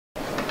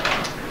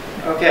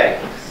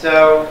Okay,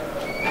 so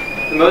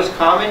the most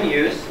common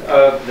use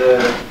of the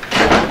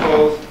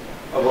principles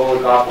of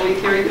oligopoly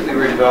theory that we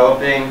were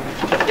developing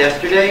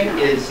yesterday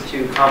is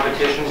to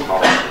competition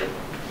policy.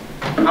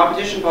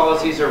 Competition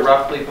policies are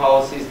roughly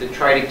policies that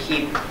try to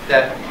keep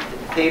that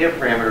theta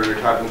parameter we were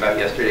talking about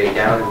yesterday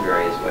down in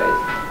various ways.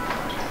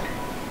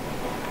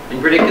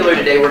 In particular,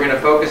 today we're going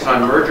to focus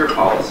on merger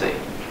policy.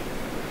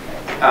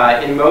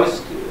 In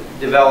most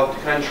developed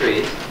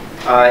countries,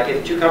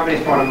 if two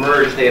companies want to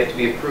merge, they have to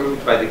be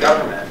approved by the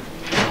government.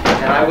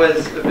 And I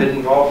was a bit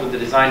involved with the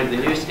design of the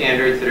new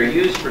standards that are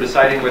used for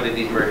deciding whether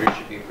these mergers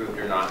should be approved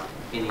or not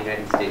in the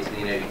United States and the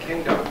United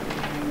Kingdom.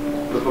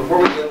 But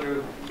before we go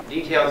through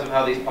details of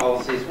how these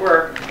policies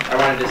work, I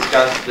want to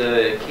discuss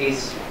the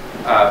case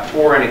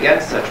for and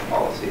against such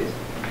policies.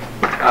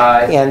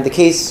 And the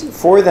case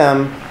for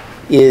them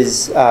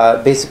is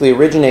basically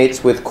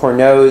originates with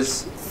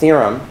Cournot's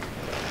theorem,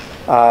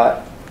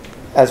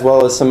 as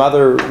well as some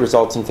other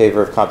results in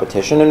favor of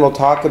competition. And we'll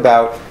talk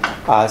about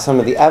some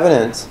of the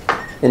evidence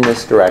in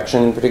this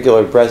direction, in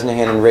particular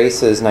Bresnahan and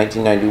Race's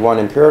 1991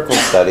 empirical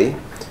study.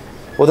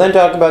 We'll then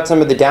talk about some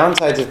of the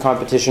downsides of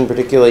competition,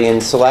 particularly in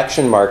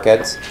selection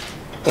markets,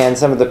 and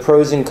some of the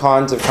pros and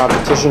cons of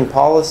competition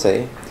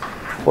policy.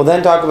 We'll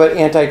then talk about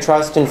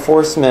antitrust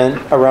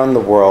enforcement around the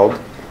world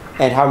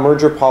and how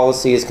merger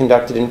policy is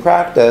conducted in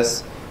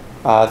practice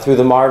through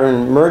the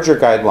modern merger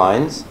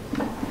guidelines.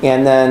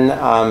 And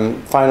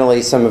then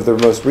finally, some of the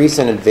most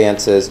recent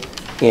advances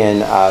in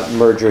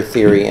merger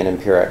theory and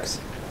empirics.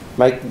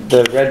 Mike,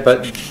 the red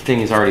button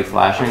thing is already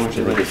flashing, which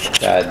I think is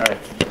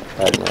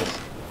bad news.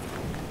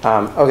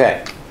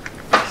 Okay,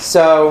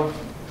 so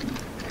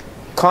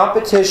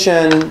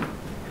competition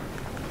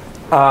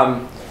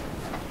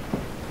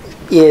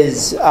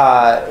is,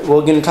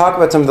 we're going to talk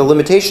about some of the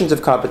limitations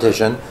of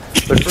competition,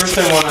 but first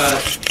I want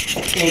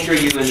to anchor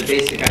you in the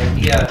basic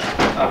idea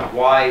of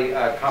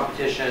why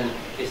competition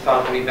is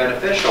thought to be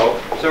beneficial.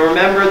 So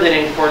remember that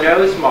in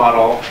Cournot's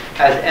model,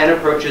 as n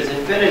approaches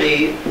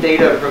infinity,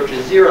 theta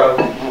approaches 0,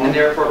 and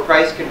therefore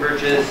price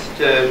converges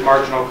to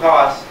marginal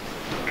cost.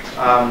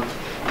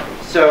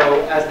 So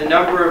as the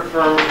number of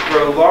firms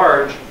grow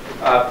large,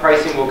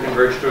 pricing will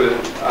converge to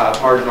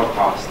marginal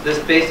cost. This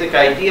basic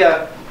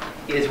idea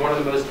is one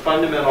of the most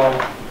fundamental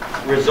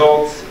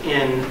results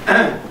in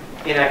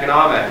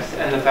economics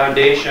and the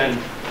foundation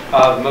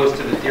of most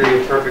of the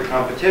theory of perfect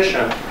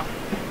competition,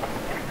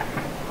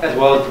 as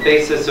well as the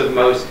basis of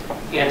most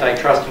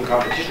antitrust and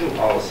competition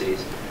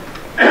policies.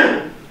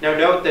 Now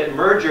note that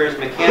mergers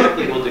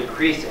mechanically will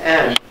decrease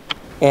n.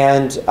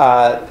 And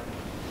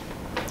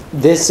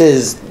this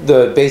is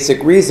the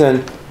basic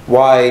reason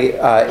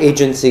why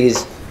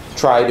agencies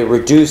try to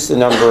reduce the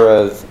number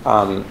of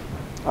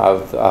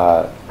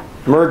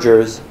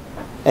mergers.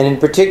 And in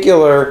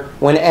particular,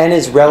 when n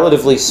is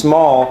relatively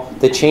small,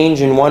 the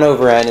change in 1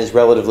 over n is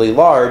relatively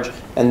large,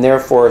 and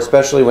therefore,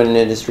 especially when an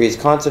industry is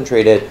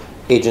concentrated,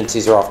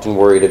 agencies are often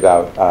worried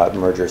about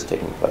mergers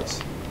taking place.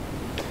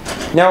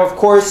 Now, of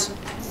course,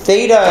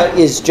 theta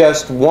is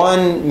just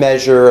one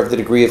measure of the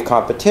degree of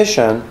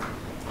competition,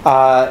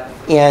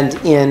 and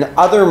in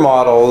other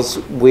models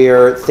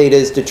where theta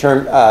is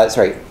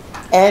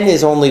n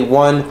is only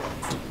one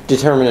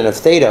determinant of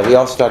theta. We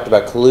also talked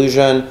about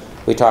collusion.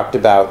 We talked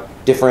about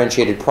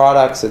differentiated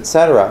products,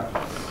 etc.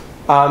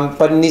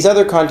 But in these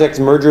other contexts,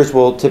 mergers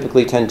will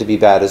typically tend to be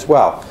bad as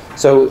well.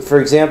 So, for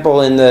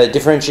example, in the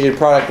differentiated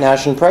product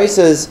Nash and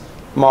Price's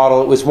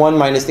model, it was 1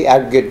 minus the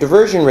aggregate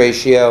diversion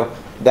ratio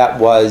that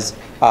was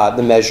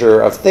the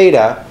measure of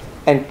theta.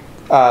 And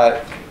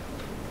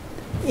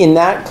in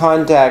that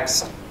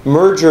context,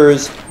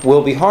 mergers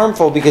will be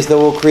harmful because they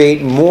will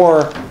create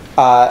more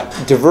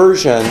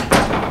diversion.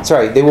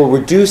 Sorry, they will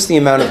reduce the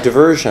amount of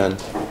diversion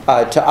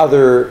to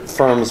other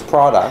firms'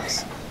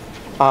 products.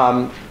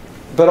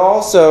 But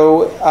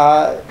also,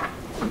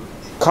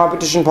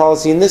 competition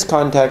policy in this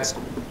context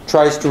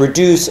tries to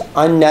reduce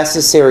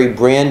unnecessary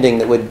branding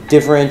that would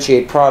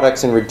differentiate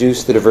products and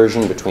reduce the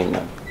diversion between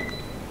them.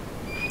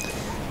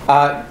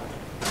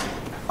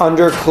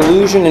 Under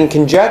collusion and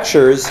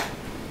conjectures,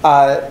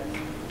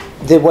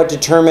 what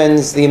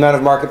determines the amount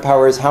of market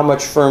power is how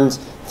much firms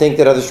think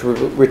that others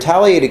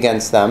retaliate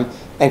against them,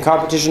 and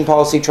competition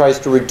policy tries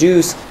to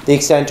reduce the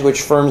extent to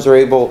which firms are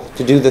able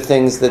to do the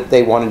things that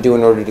they want to do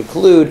in order to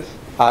collude,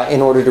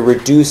 in order to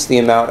reduce the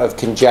amount of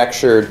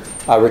conjectured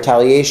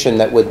retaliation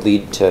that would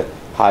lead to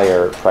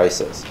higher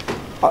prices.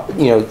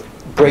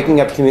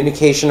 Breaking up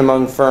communication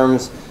among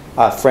firms,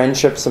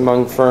 friendships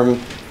among firm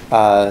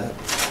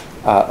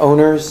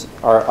owners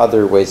are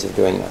other ways of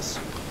doing this.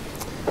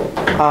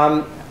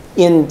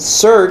 In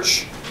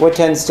search, what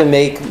tends to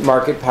make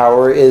market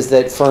power is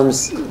that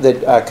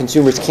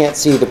consumers can't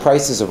see the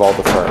prices of all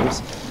the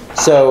firms.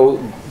 So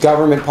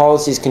government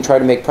policies can try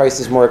to make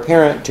prices more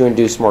apparent to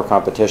induce more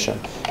competition.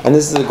 And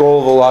this is the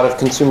goal of a lot of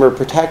consumer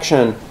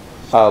protection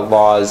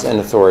laws and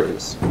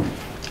authorities.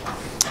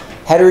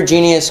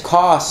 Heterogeneous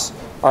costs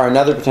are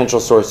another potential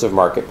source of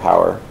market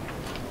power.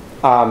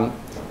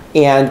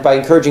 And by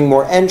encouraging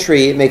more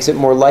entry, it makes it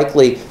more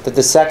likely that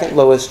the second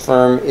lowest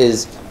firm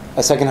is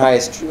a second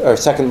highest or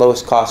second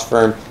lowest cost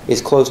firm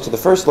is close to the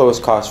first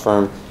lowest cost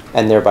firm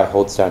and thereby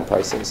holds down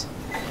prices.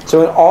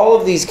 So in all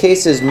of these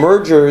cases,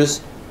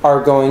 mergers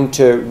are going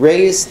to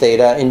raise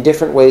theta in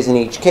different ways in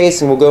each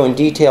case, and we'll go in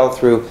detail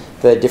through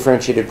the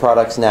differentiated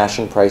products Nash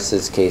and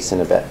prices case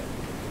in a bit.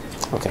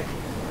 Okay,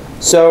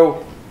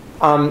 so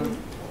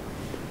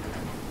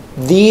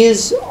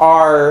these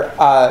are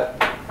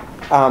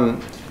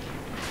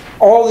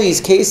all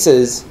these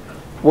cases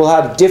will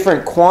have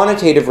different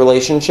quantitative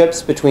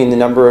relationships between the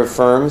number of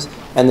firms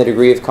and the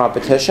degree of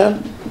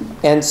competition.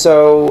 And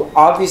so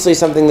obviously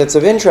something that's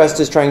of interest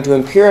is trying to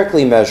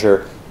empirically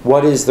measure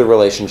what is the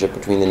relationship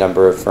between the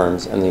number of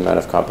firms and the amount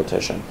of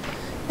competition.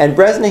 And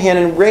Bresnahan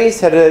and Race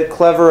had a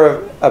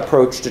clever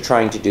approach to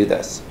trying to do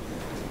this.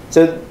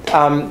 So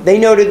they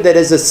noted that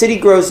as a city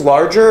grows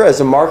larger,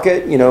 as a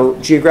market,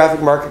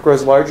 geographic market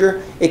grows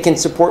larger, it can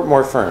support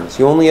more firms.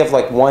 You only have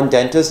like one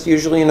dentist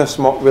usually in a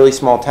really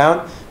small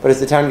town, but as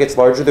the town gets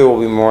larger, there will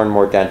be more and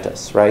more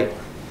dentists, right?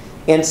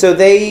 And so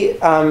they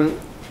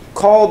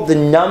called the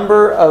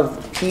number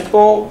of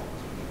people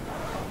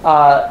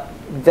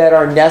that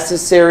are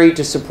necessary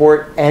to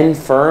support n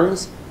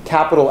firms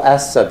capital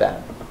S sub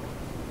n.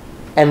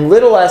 And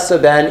little s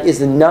sub n is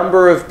the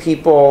number of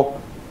people.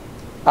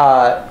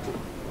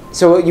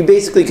 So you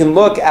basically can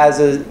look as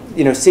a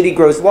city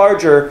grows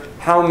larger,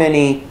 how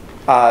many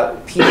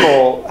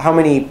people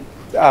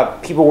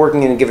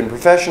working in a given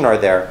profession are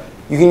there.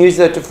 You can use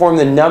that to form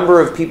the number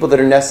of people that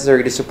are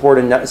necessary to support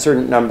a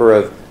certain number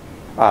of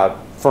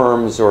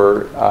firms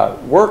or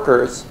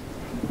workers.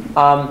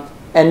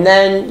 And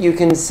then you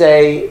can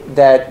say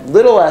that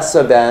little s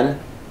sub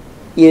n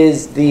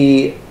is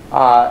the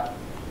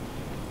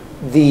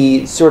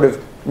sort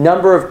of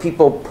number of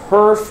people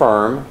per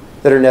firm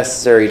that are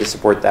necessary to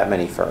support that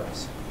many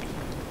firms,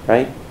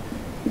 right?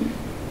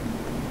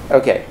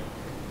 Okay.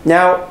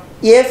 Now,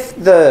 if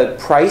the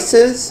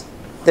prices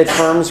that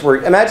firms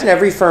were, imagine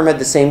every firm had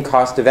the same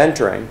cost of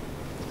entering,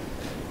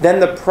 then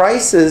the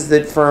prices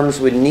that firms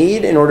would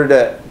need in order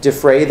to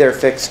defray their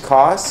fixed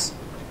costs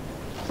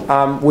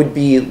would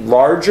be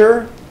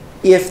larger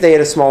if they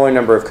had a smaller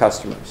number of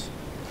customers.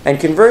 And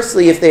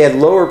conversely, if they had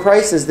lower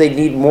prices, they'd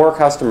need more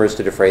customers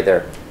to defray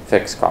their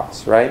fixed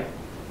costs, right?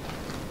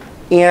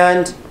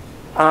 And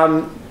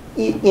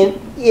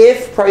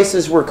if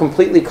prices were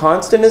completely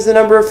constant as the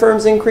number of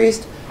firms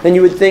increased, then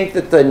you would think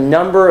that the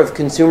number of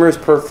consumers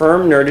per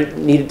firm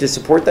needed to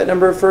support that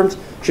number of firms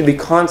should be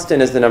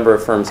constant as the number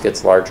of firms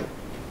gets larger.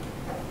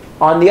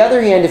 On the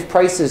other hand, if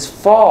prices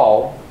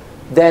fall,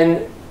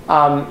 then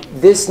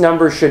this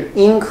number should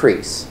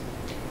increase,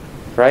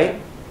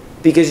 right?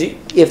 Because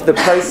if the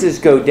prices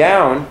go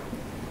down,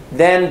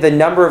 then the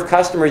number of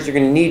customers you're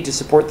going to need to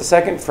support the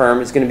second firm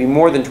is going to be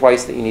more than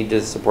twice that you need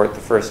to support the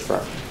first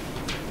firm,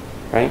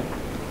 right?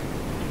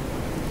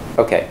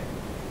 Okay.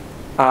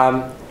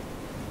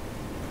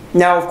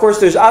 Now, of course,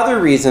 there's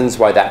other reasons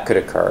why that could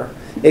occur.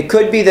 It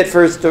could be that,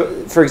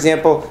 for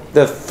example,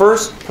 the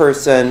first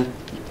person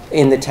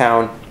in the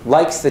town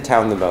likes the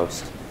town the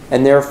most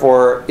and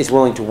therefore is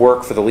willing to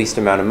work for the least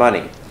amount of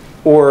money.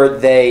 Or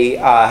they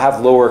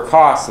have lower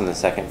costs than the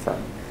second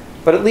firm.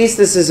 But at least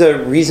this is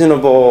a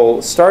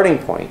reasonable starting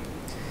point.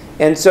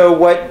 And so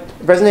what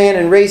Bresnahan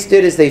and Race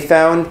did is they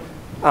found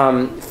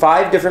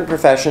 5 different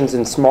professions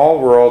in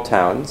small rural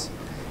towns.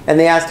 And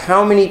they asked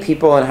how many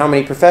people and how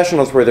many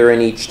professionals were there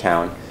in each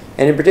town.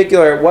 And in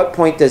particular, at what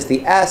point does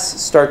the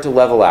S start to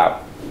level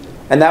out?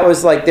 And that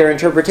was like their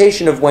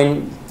interpretation of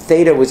when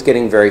theta was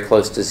getting very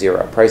close to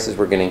 0. Prices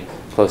were getting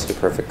close to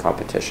perfect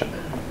competition.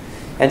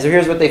 And so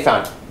here's what they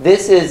found.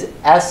 This is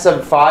S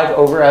sub 5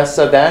 over S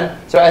sub n.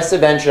 So S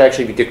sub n should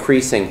actually be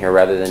decreasing here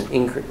rather than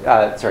increasing.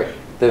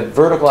 The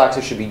vertical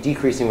axis should be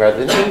decreasing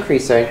rather than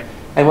increasing.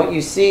 And what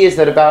you see is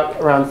that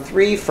around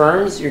 3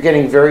 firms, you're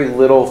getting very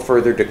little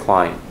further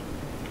decline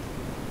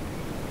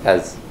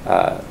as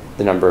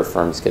the number of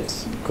firms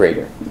gets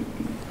greater.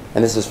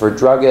 And this is for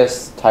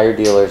druggists, tire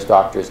dealers,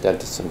 doctors,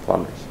 dentists, and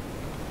plumbers.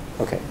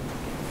 Okay.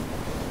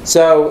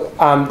 So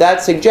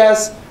that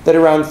suggests that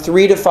around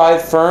 3 to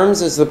 5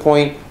 firms is the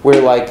point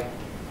where like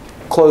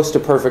close to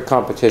perfect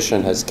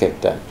competition has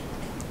kicked in,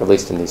 at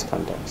least in these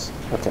contexts.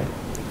 Okay.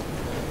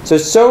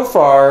 So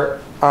far,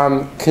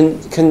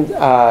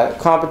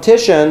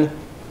 competition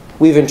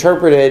we've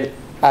interpreted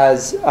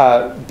as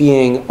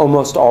being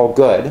almost all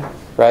good,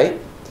 right?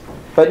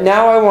 But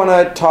now I want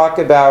to talk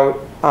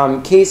about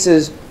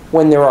cases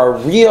when there are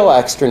real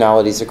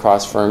externalities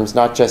across firms,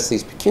 not just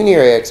these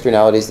pecuniary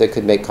externalities that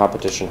could make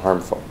competition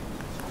harmful,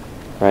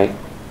 right?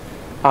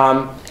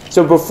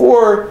 So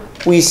before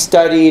we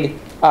studied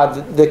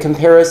the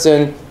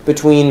comparison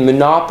between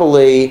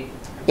monopoly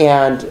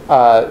and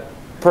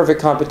perfect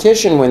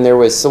competition when there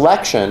was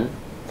selection,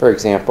 for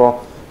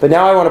example, but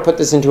now I want to put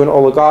this into an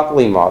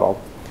oligopoly model.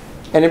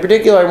 And in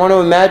particular, I want to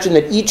imagine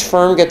that each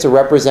firm gets a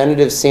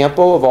representative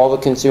sample of all the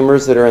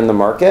consumers that are in the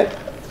market.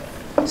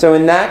 So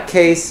in that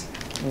case,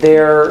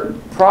 their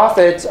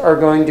profits are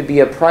going to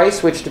be a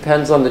price which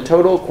depends on the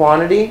total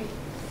quantity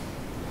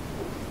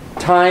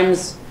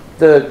times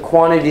the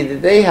quantity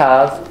that they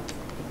have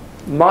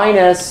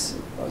minus,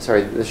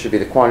 sorry, this should be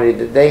the quantity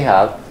that they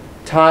have,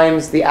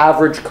 times the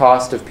average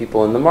cost of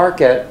people in the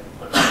market.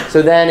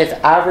 So then if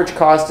average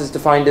cost is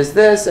defined as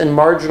this and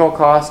marginal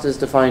cost is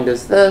defined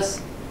as this,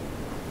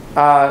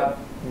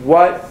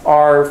 what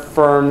are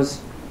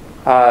firms'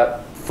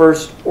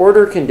 first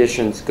order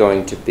conditions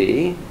going to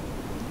be?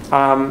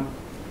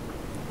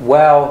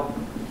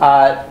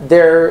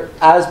 There,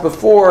 as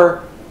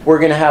before, we're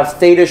going to have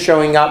theta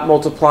showing up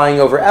multiplying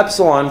over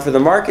epsilon for the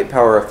market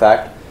power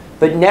effect.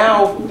 But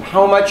now,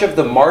 how much of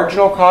the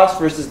marginal cost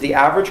versus the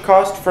average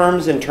cost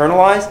firms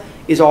internalize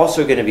is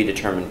also going to be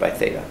determined by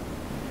theta.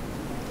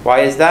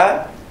 Why is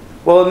that?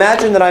 Well,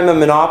 imagine that I'm a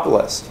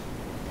monopolist.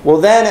 Well,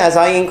 then, as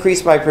I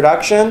increase my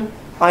production,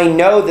 I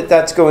know that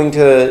I'm going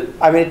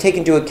to take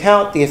into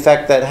account the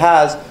effect that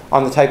has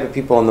on the type of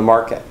people in the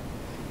market.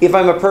 If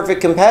I'm a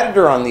perfect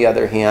competitor, on the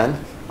other hand,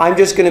 I'm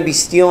just going to be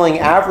stealing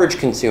average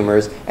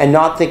consumers and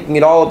not thinking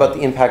at all about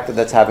the impact that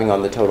that's having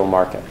on the total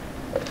market,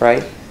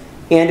 right?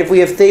 And if we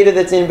have theta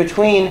that's in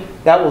between,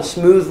 that will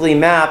smoothly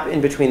map in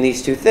between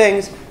these two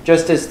things,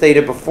 just as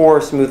theta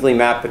before smoothly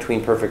mapped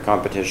between perfect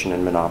competition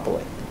and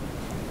monopoly.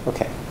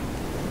 Okay.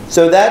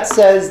 So that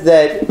says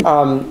that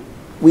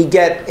we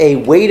get a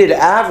weighted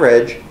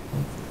average,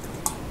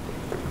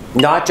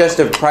 not just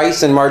of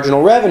price and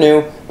marginal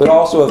revenue, but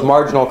also of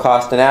marginal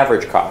cost and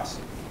average cost.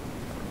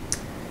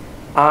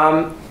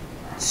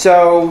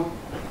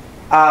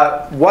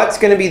 What's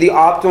going to be the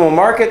optimal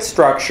market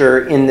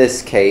structure in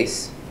this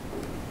case?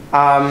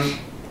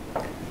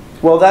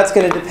 Well, that's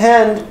going to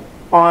depend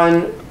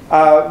on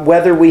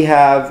whether we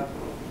have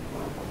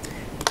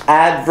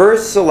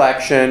adverse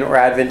selection or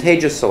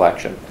advantageous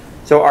selection.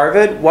 So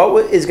Arvid,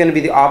 what is going to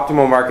be the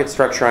optimal market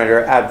structure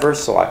under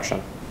adverse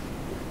selection?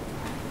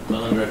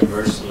 Well, under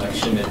adverse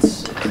selection,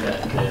 it's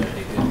that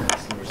the good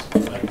customers,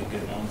 like the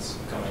good ones,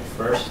 come in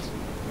first.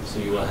 So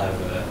you will have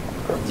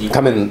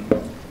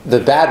the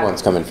bad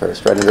ones come in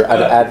first, right? Under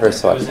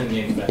adverse selection.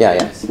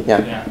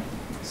 Yeah.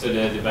 So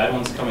the bad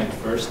ones come in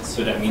first,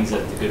 so that means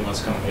that the good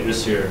ones come later,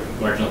 so your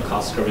marginal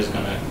cost curve is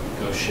going to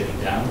go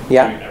shitting down,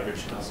 your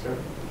average cost curve.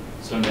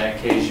 So in that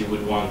case, you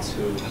would want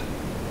to,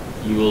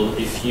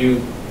 if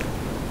you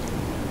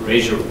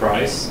raise your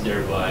price,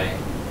 thereby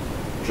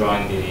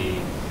drawing the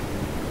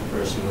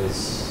person who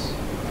is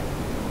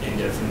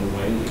indifferent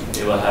away,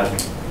 it will have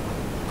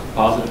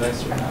positive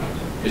externality,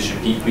 because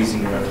you're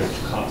decreasing your average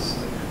cost.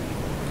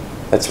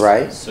 That's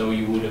right. So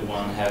you would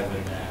want to have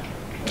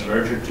a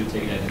merger to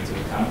take that into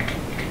account.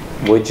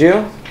 Would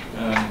you?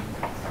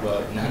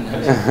 Well,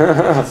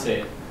 no,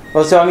 say it.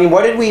 Well, so I mean,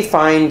 what did we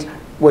find?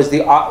 Was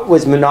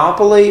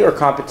monopoly or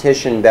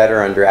competition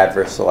better under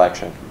adverse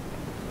selection?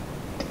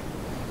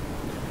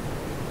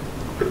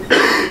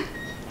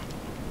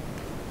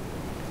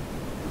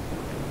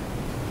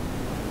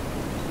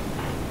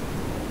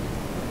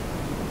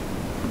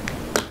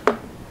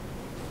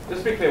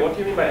 Just to be clear, what do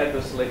you mean by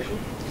adverse selection?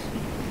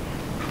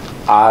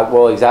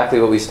 Well, exactly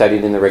what we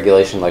studied in the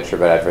regulation lecture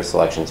about adverse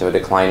selection. So a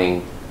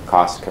declining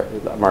cost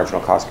curve,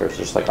 marginal cost curve,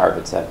 just like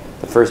Arvid said.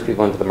 The first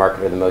people into the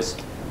market are the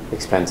most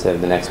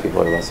expensive. The next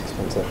people are less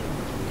expensive.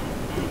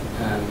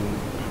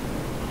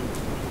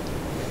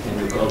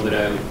 Can we go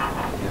without?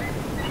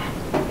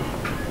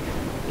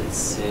 Let's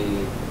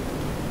say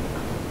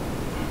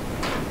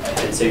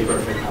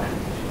perfect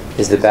competition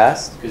is the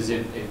best. Because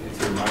if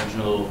your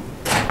marginal,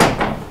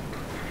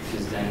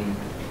 because then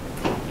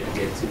you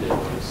get to the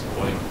lowest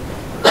point.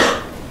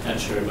 Not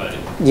sure about it.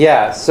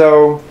 Yeah,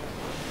 so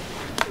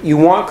you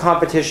want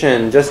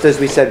competition, just as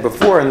we said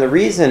before, and the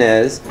reason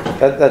is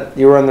that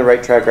you were on the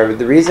right track, Arvid.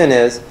 The reason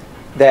is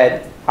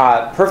that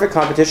perfect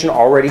competition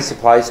already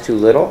supplies too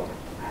little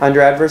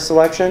under adverse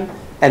selection,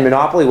 and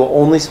monopoly will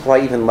only supply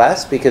even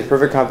less because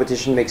perfect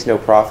competition makes no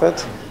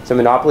profits. So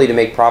monopoly, to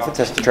make profits,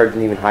 has to charge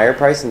an even higher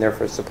price and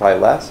therefore supply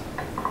less.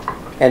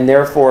 And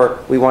therefore,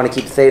 we want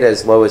to keep theta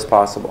as low as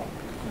possible.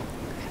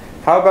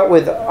 How about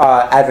with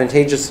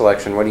advantageous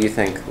selection? What do you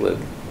think, Luke?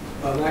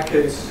 In that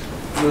case,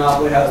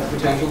 monopoly has the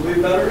potential to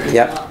be better. It's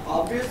not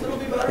obvious it'll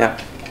be better,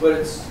 but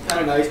it's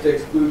kind of nice to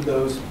exclude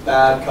those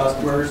bad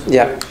customers,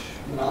 which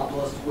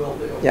monopolists will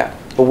do. Yeah,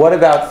 but what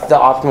about the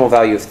optimal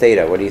value of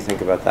theta? What do you think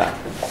about that?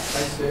 I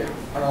see.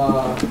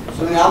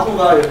 So the optimal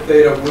value of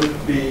theta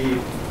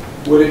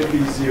wouldn't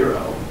be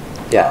 0.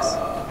 Yes.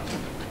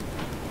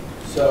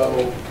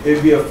 So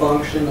it'd be a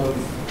function of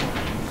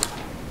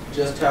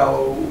just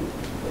how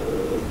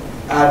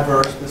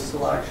adverse the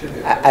selection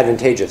is.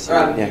 Advantageous.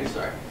 Advantageous,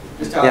 sorry.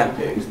 Just how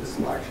advantageous the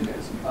selection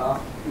is.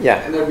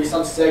 And there'd be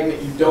some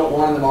segment you don't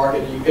want in the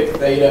market, and you pick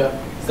theta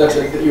such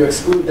that you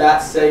exclude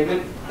that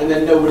segment, and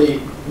then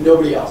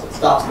nobody else. It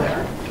stops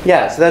there.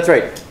 Yeah, so that's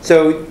right.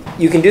 So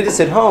you can do this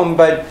at home,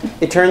 but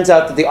it turns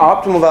out that the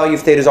optimal value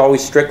of theta is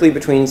always strictly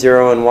between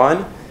 0 and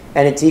 1,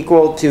 and it's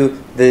equal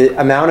to the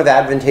amount of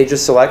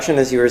advantageous selection,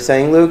 as you were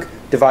saying, Luke,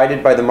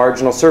 divided by the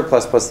marginal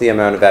surplus plus the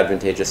amount of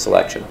advantageous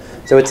selection.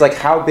 So it's like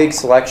how big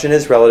selection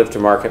is relative to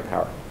market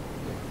power.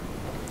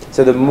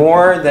 So the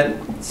more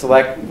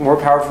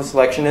powerful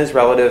selection is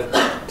relative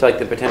to like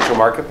the potential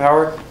market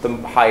power, the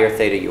higher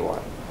theta you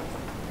want.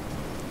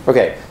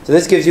 Okay, so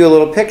this gives you a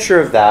little picture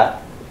of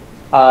that.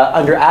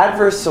 Under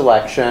adverse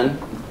selection,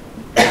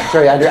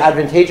 under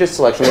advantageous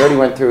selection, we already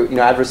went through,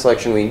 adverse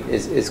selection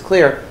is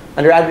clear.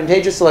 Under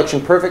advantageous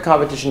selection, perfect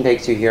competition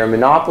takes you here,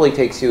 monopoly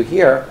takes you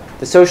here.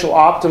 The social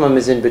optimum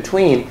is in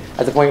between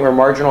at the point where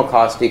marginal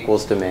cost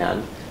equals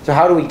demand. So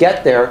how do we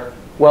get there?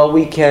 Well,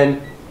 we can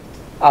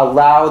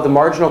allow the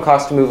marginal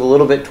cost to move a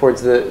little bit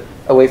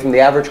away from the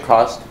average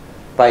cost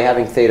by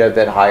having theta a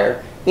bit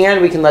higher.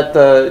 And we can let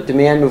the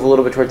demand move a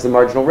little bit towards the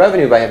marginal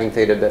revenue by having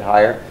theta a bit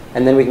higher.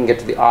 And then we can get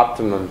to the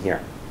optimum here.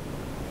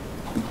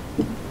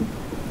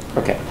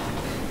 Okay.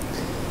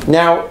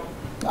 Now,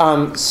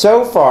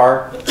 so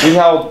far,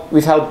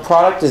 we've held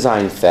product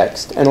design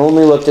fixed and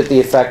only looked at the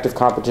effect of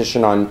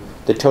competition on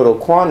the total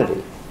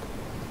quantity.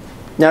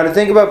 Now, to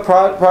think about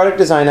product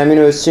design, I'm going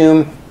to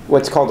assume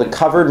what's called a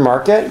covered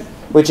market,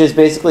 which is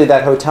basically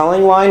that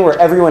hoteling line where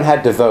everyone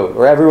had to vote,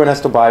 or everyone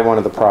has to buy one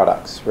of the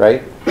products,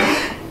 right?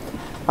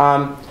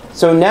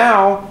 So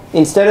now,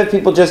 instead of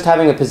people just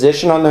having a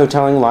position on the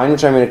hoteling line,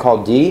 which I'm going to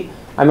call D,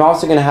 I'm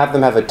also going to have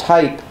them have a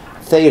type,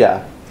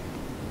 theta.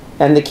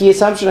 And the key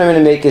assumption I'm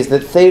going to make is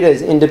that theta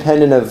is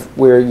independent of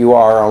where you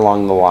are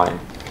along the line.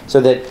 So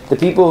that the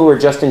people who are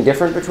just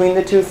indifferent between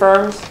the two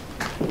firms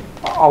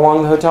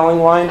along the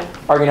hoteling line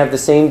are going to have the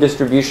same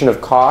distribution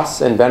of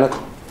costs and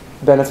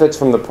benefits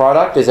from the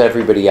product as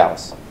everybody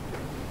else.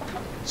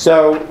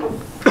 So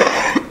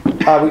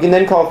we can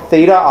then call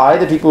theta I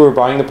the people who are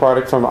buying the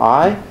product from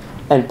I,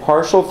 and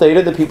partial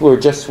theta the people who are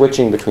just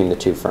switching between the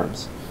two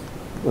firms.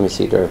 Let me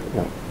see.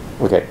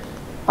 Okay.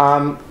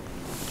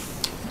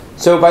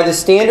 So by the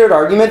standard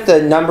argument,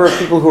 the number of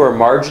people who are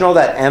marginal,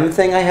 that M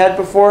thing I had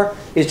before,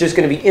 is just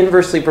going to be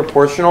inversely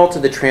proportional to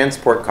the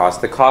transport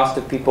cost, the cost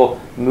of people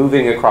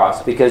moving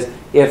across. Because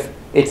if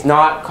it's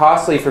not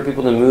costly for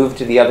people to move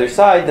to the other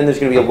side, then there's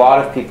going to be a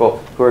lot of people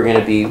who are going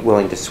to be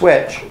willing to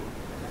switch.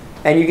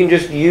 And you can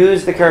just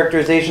use the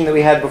characterization that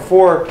we had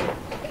before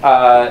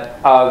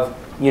of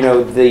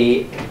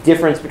the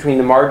difference between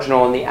the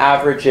marginal and the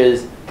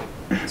averages,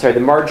 the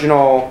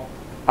marginal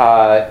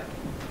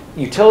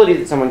utility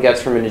that someone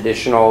gets from an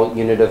additional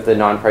unit of the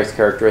non-price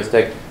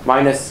characteristic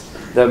minus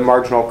the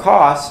marginal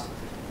cost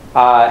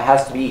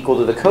has to be equal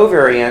to the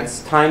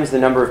covariance times the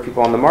number of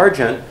people on the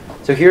margin.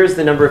 So here's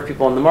the number of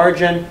people on the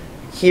margin.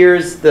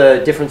 Here's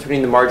the difference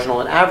between the marginal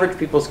and average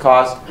people's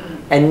cost.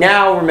 And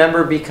now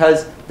remember,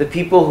 because the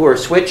people who are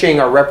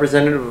switching are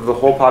representative of the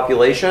whole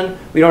population,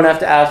 we don't have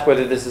to ask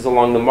whether this is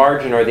along the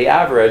margin or the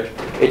average.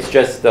 It's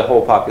just the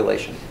whole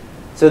population.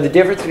 So the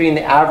difference between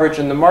the average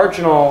and the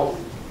marginal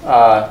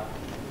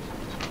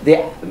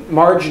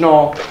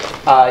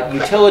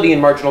utility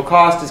and marginal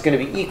cost is going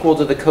to be equal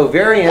to the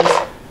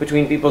covariance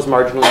between people's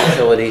marginal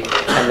utility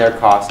and their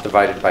cost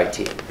divided by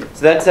t.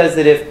 So that says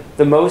that if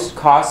the most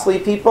costly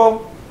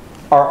people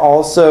are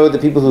also the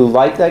people who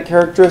like that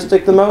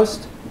characteristic the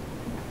most,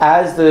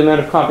 as the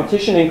amount of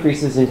competition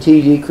increases and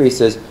t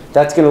decreases,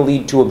 that's going to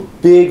lead to a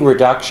big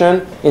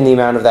reduction in the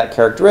amount of that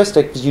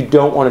characteristic because you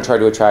don't want to try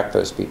to attract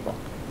those people.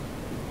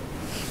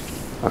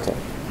 Okay.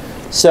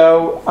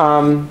 So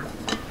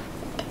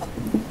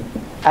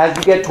as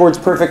you get towards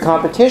perfect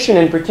competition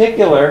in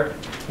particular,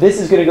 this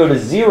is going to go to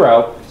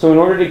 0. So in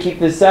order to keep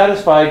this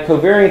satisfied,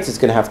 covariance is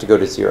going to have to go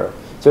to 0.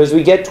 So as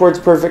we get towards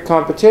perfect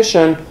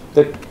competition,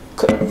 the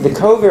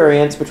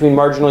covariance between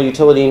marginal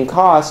utility and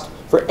cost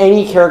for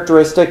any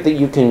characteristic that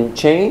you can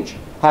change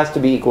has to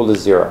be equal to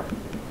 0.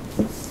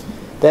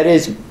 That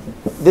is,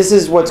 this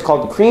is what's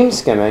called cream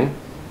skimming.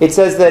 It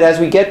says that as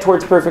we get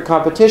towards perfect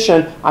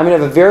competition, I'm going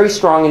to have a very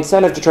strong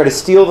incentive to try to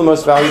steal the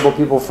most valuable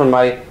people from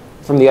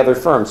the other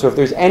firm. So if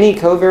there's any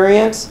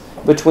covariance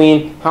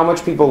between how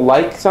much people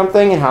like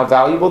something and how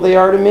valuable they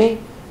are to me,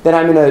 then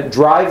I'm going to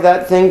drive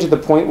that thing to the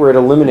point where it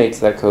eliminates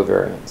that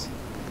covariance.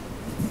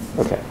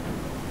 Okay.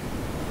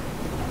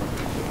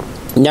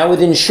 Now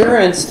with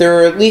insurance, there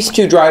are at least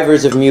two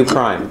drivers of mu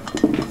prime.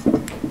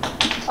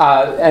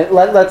 And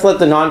let's let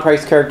the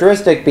non-price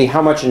characteristic be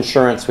how much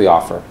insurance we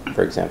offer,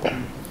 for example.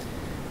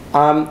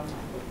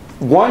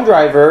 One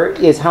driver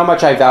is how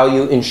much I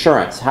value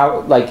insurance,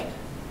 how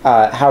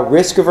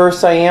risk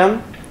averse I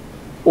am,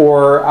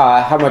 or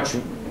how much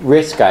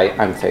risk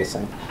I'm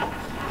facing.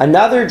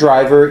 Another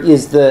driver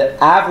is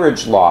the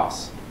average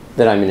loss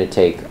that I'm going to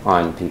take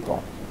on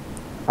people.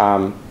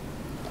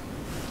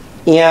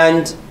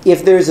 And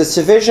if there's a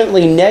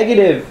sufficiently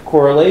negative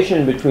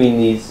correlation between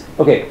these,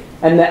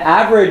 and the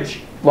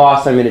average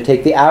loss I'm going to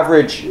take, the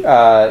average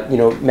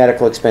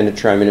medical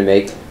expenditure I'm going to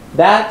make,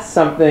 that's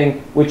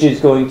something which is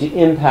going to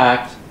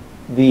impact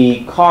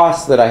the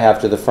costs that I have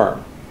to the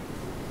firm.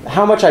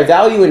 How much I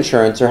value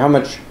insurance or how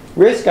much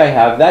risk I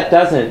have, that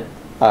doesn't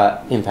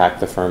impact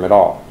the firm at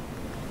all.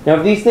 Now,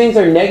 if these things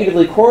are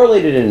negatively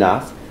correlated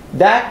enough,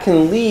 that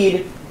can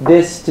lead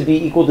this to be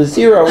equal to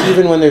 0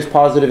 even when there's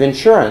positive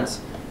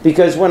insurance.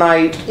 Because when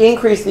I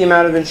increase the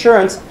amount of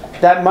insurance,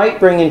 that might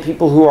bring in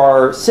people who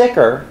are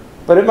sicker,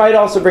 but it might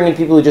also bring in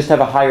people who just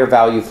have a higher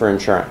value for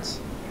insurance.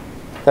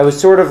 That was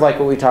sort of like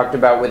what we talked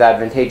about with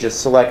advantageous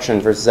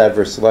selection versus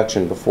adverse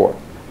selection before,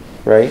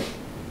 right?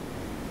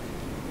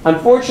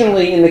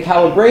 unfortunately, in the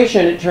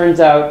calibration, it turns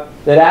out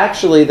that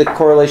actually the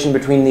correlation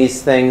between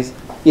these things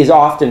is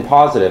often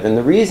positive. And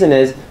the reason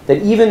is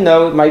that even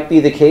though it might be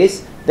the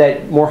case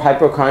that more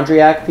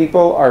hypochondriac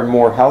people are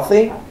more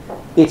healthy,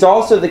 it's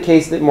also the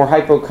case that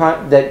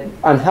that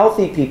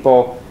unhealthy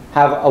people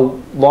have a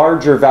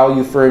larger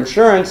value for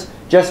insurance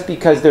just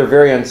because they're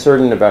very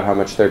uncertain about how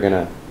much they're going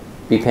to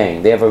be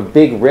paying. They have a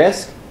big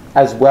risk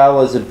as well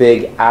as a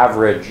big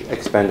average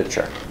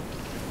expenditure.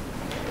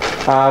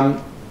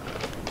 On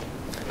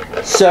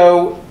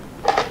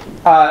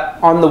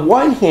the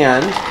one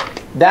hand,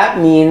 that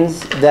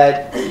means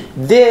that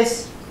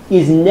this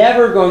is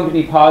never going to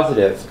be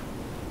positive.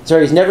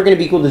 Sorry, it's never going to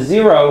be equal to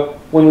 0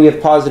 when we have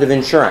positive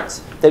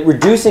insurance. That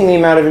reducing the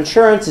amount of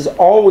insurance is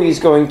always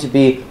going to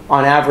be,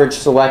 on average,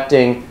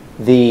 selecting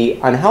the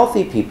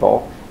unhealthy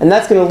people. And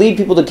that's going to lead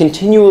people to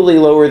continually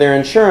lower their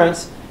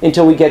insurance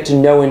until we get to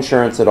no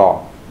insurance at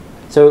all.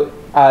 So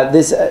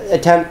this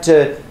attempt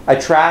to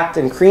attract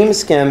and cream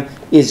skim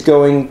is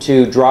going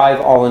to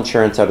drive all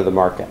insurance out of the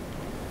market.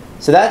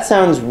 So that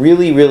sounds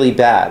really, really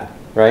bad,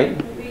 right?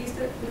 We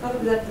call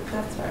it the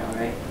death spiral,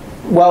 right?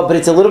 Well, but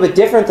it's a little bit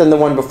different than the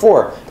one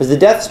before. Because the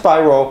death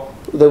spiral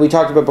that we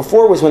talked about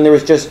before was when there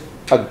was just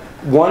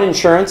one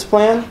insurance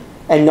plan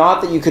and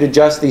not that you could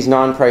adjust these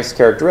non-price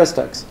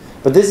characteristics.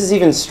 But this is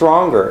even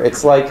stronger.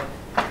 It's like,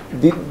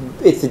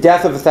 it's the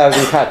death of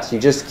 1,000 cuts. You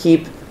just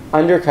keep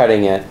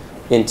undercutting it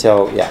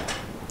until, yeah.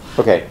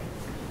 Okay.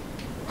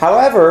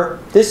 However,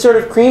 this sort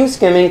of cream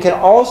skimming can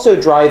also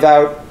drive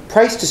out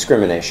price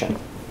discrimination.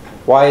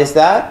 Why is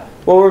that?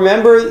 Well,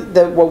 remember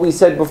that what we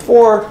said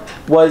before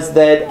was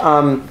that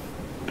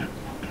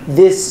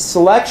this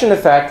selection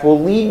effect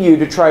will lead you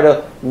to try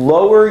to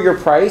lower your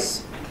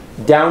price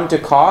down to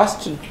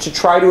cost to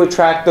try to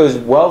attract those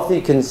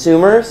wealthy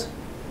consumers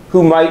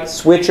who might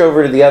switch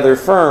over to the other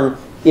firm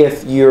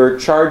if you're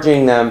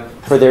charging them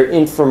for their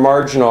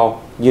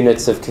inframarginal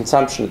units of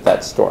consumption at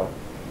that store.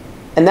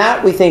 And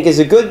that, we think, is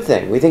a good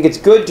thing. We think it's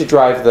good to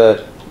drive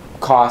the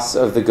costs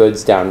of the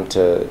goods down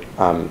to,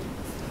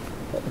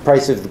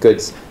 price of the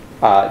goods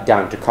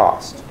down to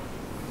cost.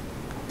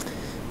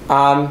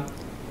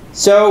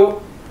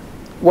 So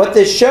what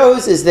this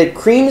shows is that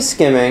cream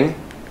skimming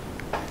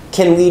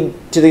can lead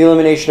to the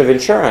elimination of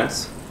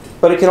insurance,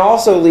 but it can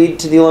also lead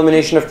to the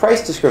elimination of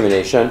price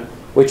discrimination,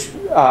 which,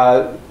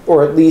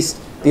 or at least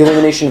the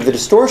elimination of the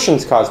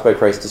distortions caused by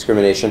price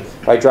discrimination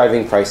by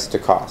driving price to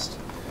cost.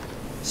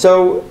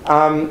 So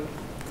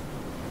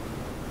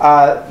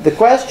the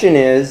question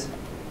is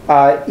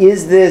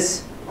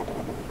this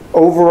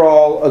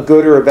overall a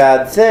good or a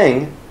bad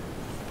thing?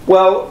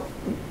 Well,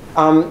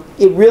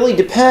 it really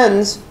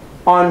depends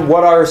on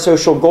what our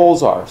social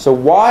goals are. So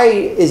why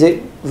is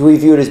it we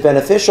view it as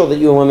beneficial that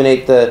you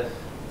eliminate the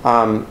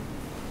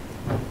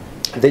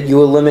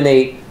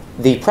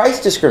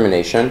price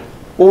discrimination?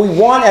 Well, we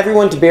want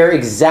everyone to bear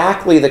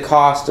exactly the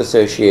cost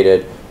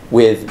associated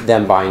with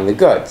them buying the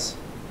goods.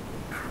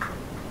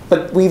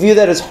 But we view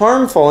that as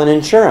harmful in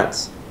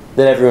insurance,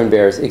 that everyone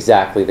bears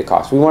exactly the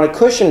cost. We want to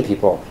cushion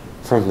people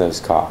from those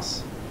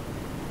costs,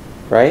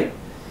 right?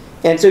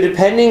 And so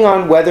depending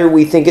on whether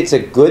we think it's a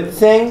good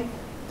thing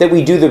that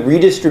we do the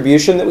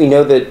redistribution that we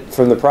know that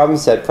from the problem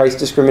set price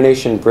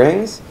discrimination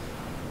brings,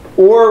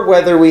 or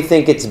whether we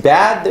think it's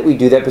bad that we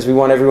do that because we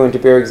want everyone to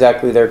bear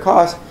exactly their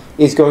cost,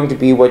 is going to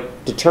be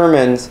what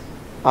determines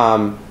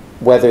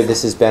whether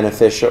this is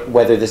beneficial,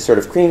 whether this sort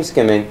of cream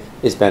skimming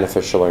is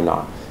beneficial or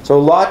not. So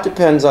a lot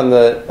depends on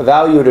the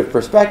evaluative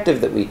perspective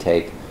that we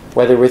take,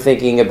 whether we're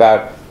thinking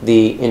about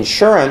the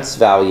insurance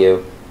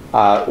value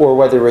or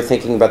whether we're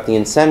thinking about the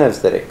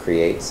incentives that it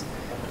creates.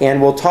 And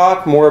we'll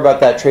talk more about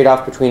that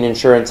trade-off between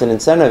insurance and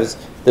incentives,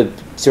 the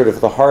sort of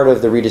the heart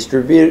of the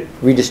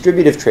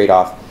redistributive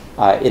trade-off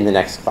in the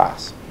next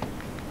class.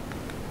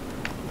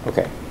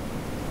 Okay.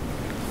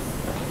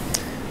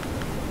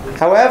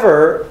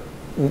 However,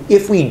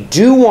 if we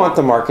do want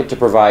the market to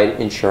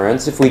provide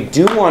insurance, if we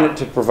do want it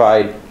to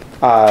provide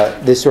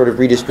this sort of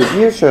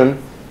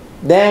redistribution,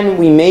 then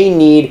we may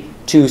need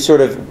to sort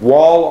of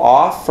wall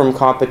off from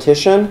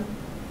competition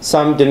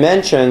some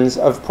dimensions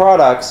of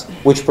products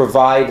which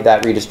provide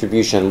that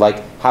redistribution,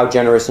 like how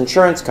generous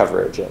insurance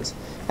coverage is.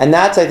 And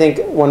that's, I think,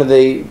 one of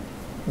the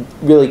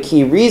really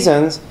key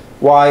reasons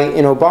why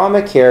in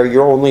Obamacare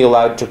you're only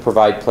allowed to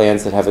provide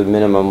plans that have a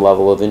minimum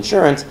level of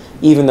insurance,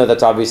 even though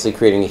that's obviously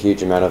creating a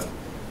huge amount of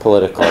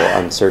political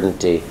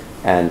uncertainty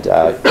and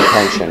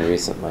tension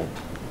recently.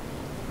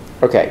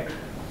 Okay,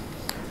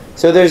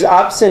 so there's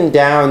ups and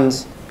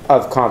downs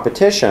of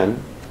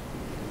competition,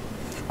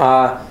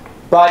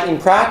 but in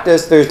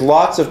practice there's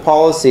lots of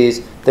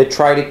policies that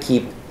try to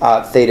keep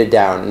theta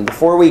down. And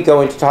before we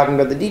go into talking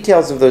about the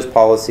details of those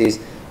policies,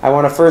 I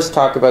want to first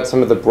talk about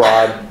some of the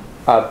broad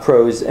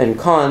pros and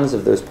cons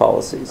of those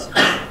policies.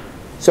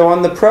 So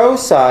on the pro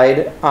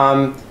side,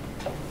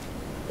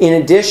 in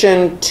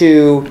addition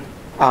to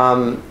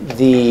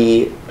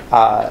the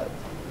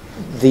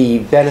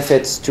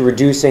benefits to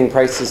reducing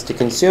prices to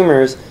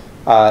consumers,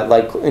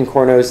 like in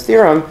Cournot's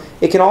theorem,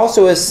 it can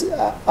also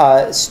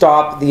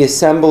stop the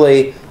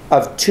assembly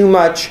of too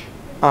much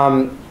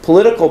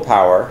political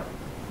power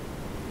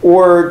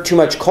or too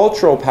much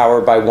cultural power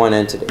by one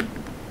entity.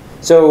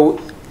 So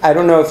I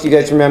don't know if you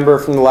guys remember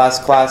from the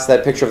last class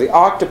that picture of the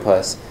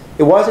octopus.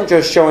 It wasn't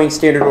just showing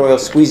Standard Oil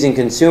squeezing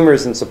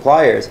consumers and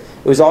suppliers.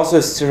 It was also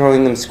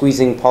showing them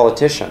squeezing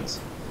politicians,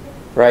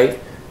 right?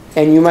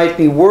 And you might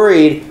be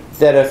worried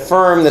that a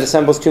firm that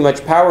assembles too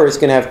much power is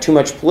going to have too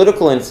much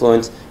political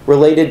influence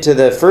related to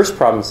the first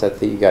problem set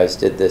that you guys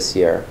did this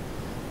year.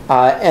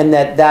 And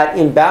that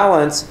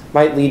imbalance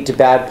might lead to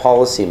bad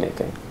policy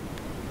making.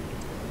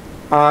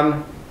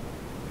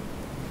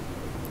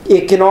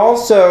 It can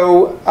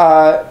also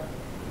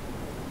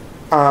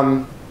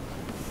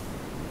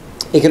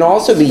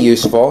be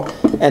useful,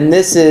 and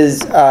this is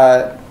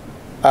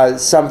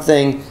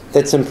something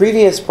that some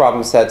previous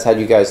problem sets had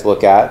you guys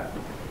look at.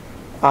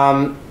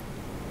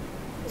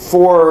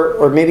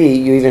 Or maybe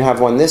you even have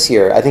one this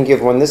year. I think you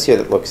have one this year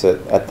that looks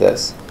at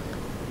this.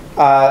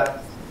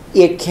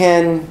 It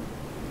can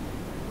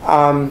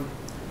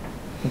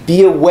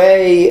be a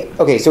way,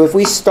 okay, so if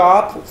we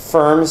stop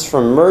firms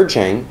from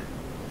merging,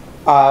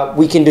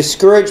 we can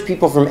discourage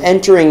people from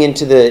entering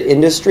into the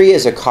industry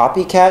as a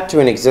copycat to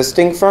an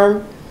existing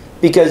firm,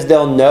 because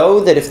they'll know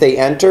that if they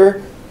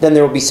enter, then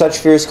there will be such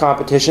fierce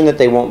competition that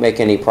they won't make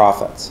any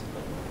profits.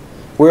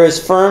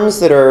 Whereas firms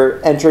that are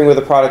entering with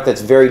a product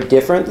that's very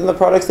different than the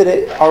products that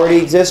already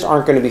exist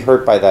aren't going to be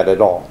hurt by that at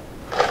all.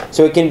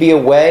 So it can be a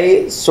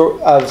way of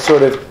sort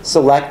of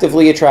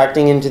selectively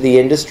attracting into the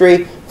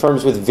industry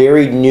firms with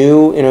very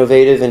new,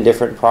 innovative, and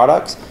different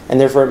products, and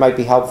therefore it might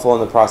be helpful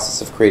in the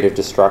process of creative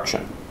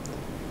destruction.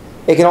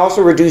 It can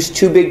also reduce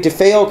too big to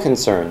fail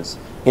concerns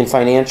in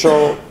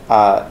financial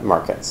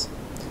markets.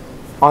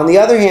 On the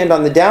other hand,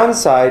 on the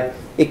downside,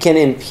 it can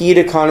impede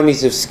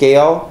economies of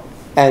scale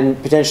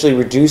and potentially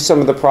reduce some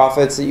of the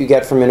profits that you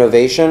get from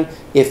innovation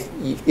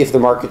if the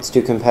market's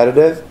too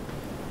competitive.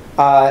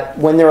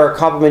 When there are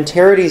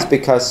complementarities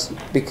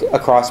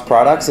across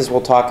products, as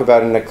we'll talk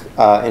about in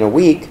a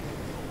week,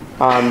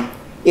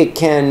 it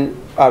can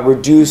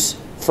reduce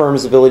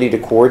firms' ability to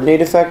coordinate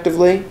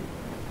effectively.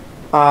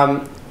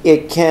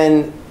 It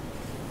can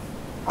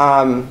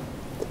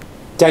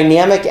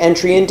dynamic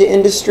entry into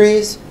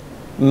industries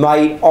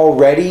might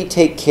already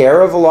take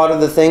care of a lot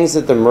of the things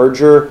that the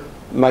merger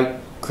might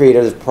create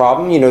as a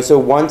problem. So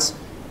once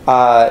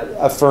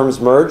a firms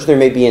merge, there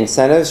may be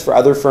incentives for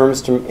other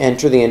firms to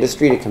enter the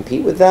industry to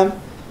compete with them,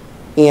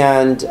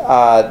 and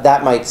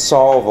that might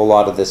solve a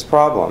lot of this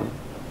problem.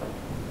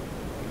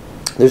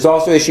 There's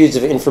also issues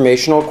of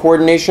informational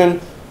coordination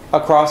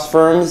across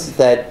firms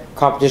that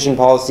competition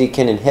policy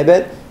can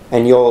inhibit,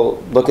 and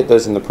you'll look at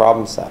those in the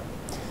problem set.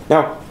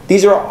 Now,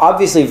 these are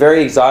obviously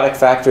very exotic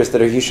factors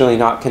that are usually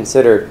not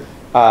considered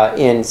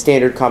in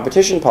standard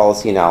competition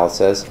policy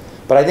analysis,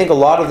 but I think a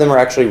lot of them are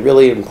actually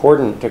really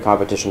important to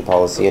competition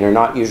policy and are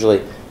not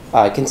usually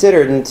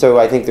considered, and so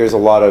I think there's a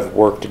lot of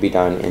work to be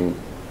done in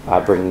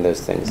bringing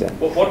those things in.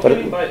 Well, what do you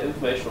mean by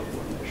informational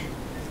coordination?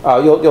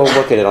 You'll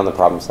look at it on the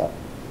problem set.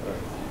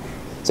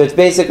 So it's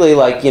basically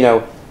like,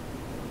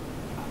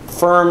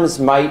 firms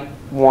might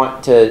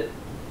want to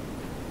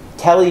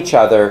tell each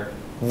other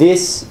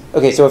this,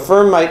 okay, so a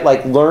firm might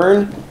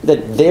learn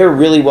that they're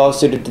really well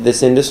suited to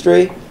this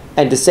industry,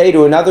 and to say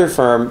to another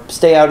firm,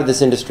 stay out of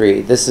this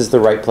industry, this is the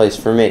right place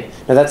for me.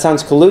 Now that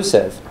sounds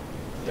collusive,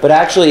 but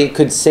actually it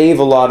could save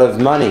a lot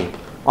of money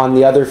on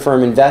the other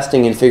firm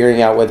investing in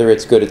figuring out whether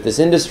it's good at this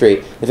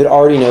industry if it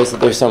already knows that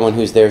there's someone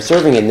who's there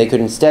serving it, and they could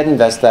instead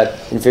invest that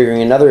in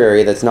figuring another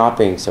area that's not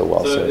being so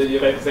well served. So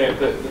you're saying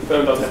that the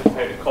firm doesn't have to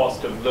pay the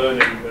cost of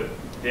learning the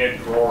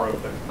drawer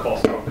of the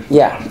cost function.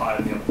 Yeah, much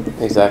higher than the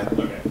other.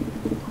 exactly. Okay.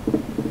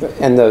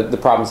 And the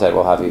problem set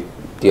will have you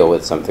deal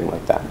with something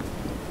like that.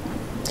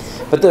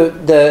 But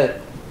the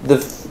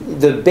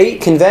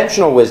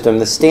conventional wisdom,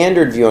 the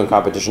standard view on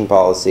competition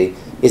policy,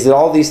 is that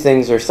all these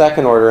things are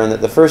second order and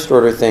that the first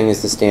order thing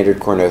is the standard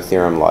Cournot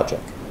theorem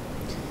logic.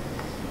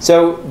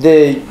 So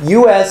the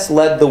US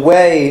led the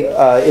way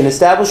in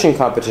establishing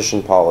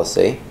competition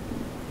policy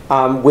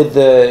with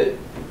the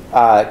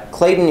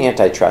Clayton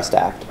Antitrust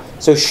Act.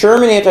 So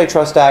Sherman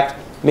Antitrust Act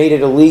made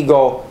it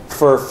illegal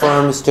for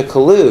firms to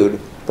collude,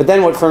 but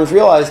then what firms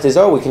realized is,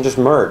 we can just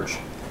merge.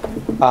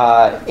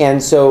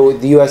 And so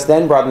the US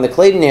then brought in the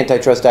Clayton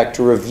Antitrust Act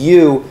to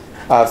review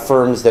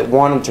firms that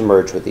wanted to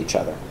merge with each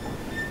other.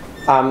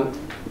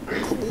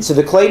 So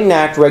the Clayton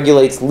Act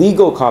regulates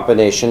legal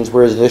combinations,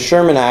 whereas the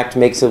Sherman Act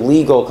makes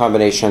illegal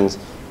combinations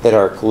that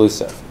are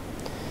collusive.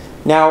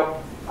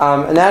 Now,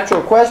 a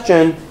natural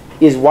question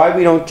is why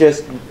we don't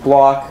just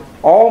block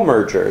all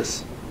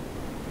mergers.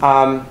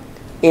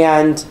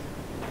 And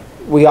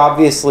we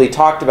obviously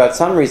talked about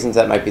some reasons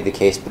that might be the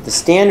case, but the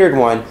standard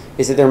one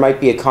is that there might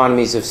be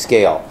economies of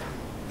scale,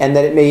 and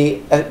that it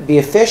may be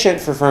efficient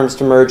for firms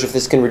to merge if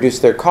this can reduce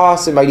their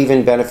costs. It might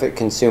even benefit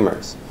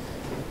consumers.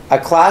 A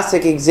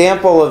classic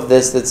example of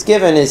this that's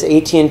given is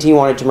AT&T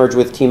wanted to merge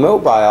with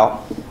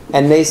T-Mobile,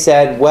 and they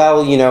said,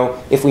 well,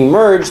 if we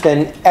merge,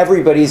 then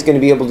everybody's going to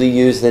be able to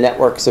use the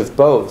networks of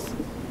both,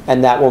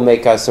 and that will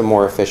make us a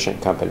more efficient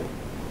company.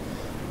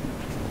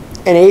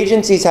 And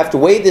agencies have to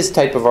weigh this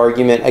type of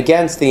argument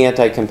against the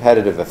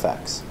anti-competitive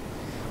effects.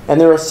 And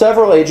there are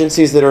several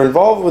agencies that are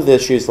involved with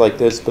issues like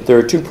this, but there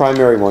are two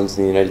primary ones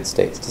in the United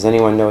States. Does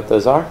anyone know what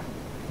those are?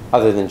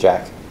 Other than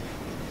Jack.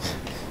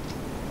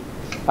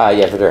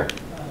 Yeah, Vidur.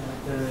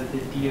 The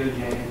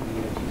DOJ and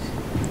the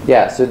FTC.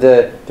 Yeah, so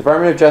the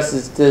Department of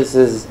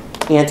Justice's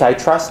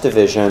Antitrust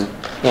Division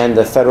and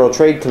the Federal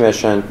Trade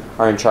Commission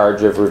are in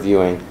charge of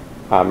reviewing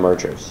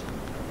mergers.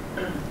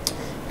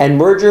 And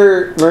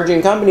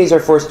merging companies are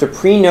forced to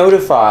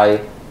pre-notify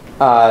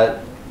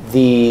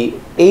the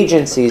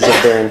agencies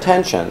of their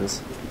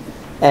intentions.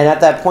 And at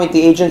that point,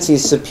 the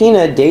agencies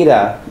subpoena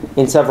data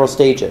in several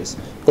stages.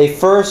 They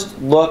first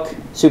look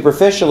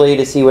superficially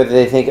to see whether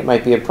they think it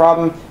might be a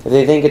problem. If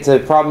they think it's a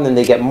problem, then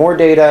they get more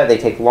data. They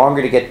take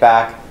longer to get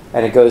back,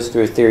 and it goes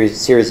through a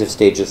series of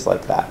stages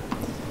like that.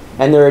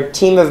 And there are a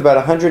team of about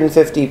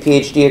 150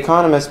 PhD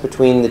economists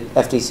between the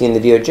FTC and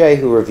the DOJ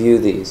who review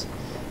these.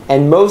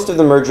 And most of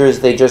the mergers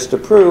they just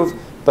approve,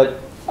 but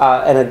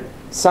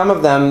some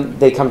of them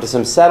they come to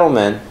some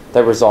settlement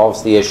that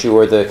resolves the issue,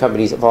 or the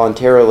companies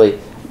voluntarily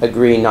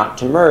agree not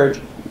to merge.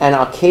 And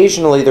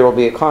occasionally there will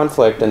be a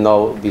conflict, and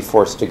they'll be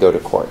forced to go to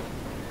court.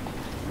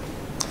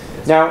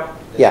 Now,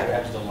 yeah.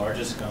 Perhaps the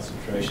largest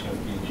concentration of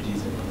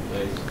PhDs in one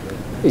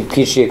place.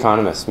 PhD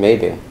economists,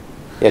 maybe.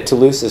 Yeah,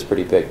 Toulouse is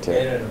pretty big too.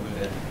 Yeah.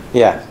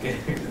 Yeah.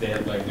 They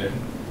have like the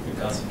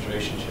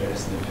concentration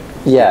shares.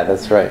 Yeah,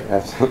 that's right.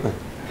 Absolutely.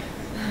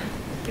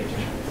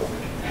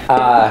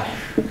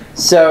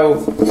 So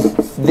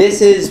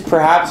this is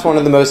perhaps one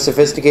of the most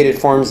sophisticated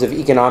forms of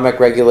economic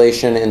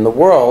regulation in the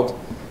world,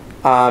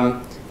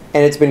 and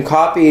it's been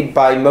copied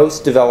by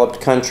most developed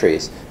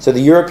countries. So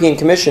the European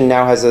Commission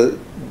now has a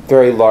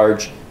very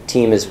large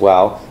team as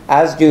well,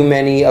 as do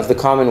many of the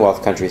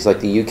Commonwealth countries like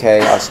the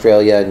UK,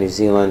 Australia, New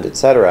Zealand,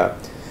 etc.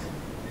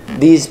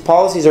 These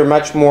policies are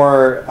much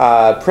more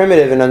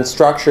primitive and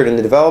unstructured in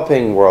the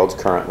developing world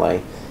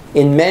currently.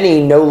 In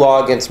many, no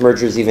law against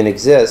mergers even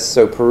exists,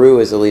 so Peru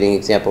is a leading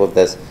example of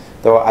this,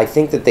 though I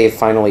think that they've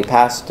finally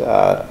passed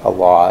a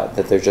law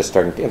that they're just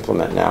starting to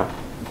implement now.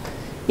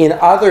 In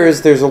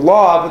others, there's a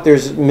law, but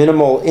there's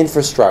minimal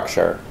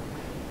infrastructure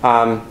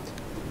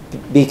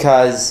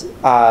because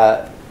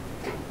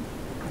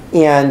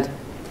and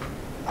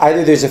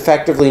either there's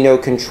effectively no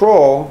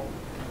control,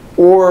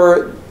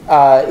 or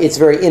it's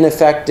very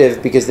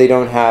ineffective because they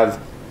don't have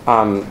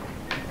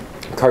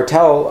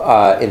cartel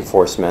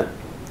enforcement.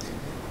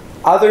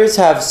 Others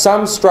have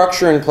some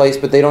structure in place,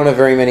 but they don't have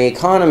very many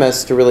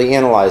economists to really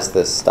analyze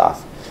this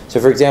stuff.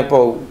 So for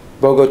example,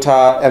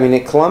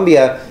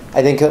 Colombia,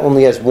 I think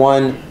only has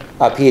one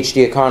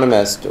PhD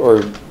economist,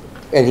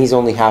 and he's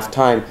only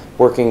half-time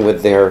working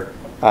with their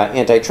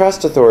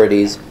antitrust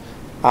authorities,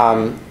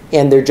 and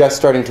they're just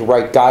starting to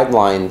write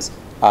guidelines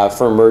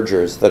for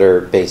mergers that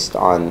are based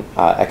on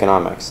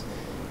economics.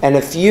 And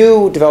a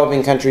few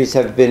developing countries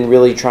have been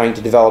really trying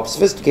to develop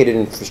sophisticated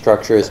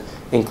infrastructures,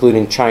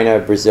 including China,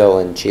 Brazil,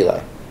 and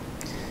Chile.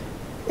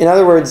 In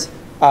other words,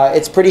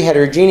 it's pretty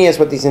heterogeneous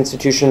what these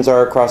institutions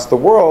are across the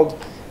world,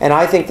 and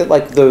I think that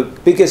the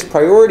biggest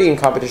priority in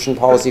competition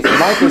policy from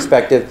my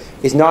perspective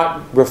is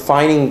not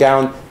refining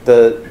down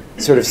the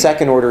sort of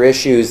second-order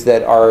issues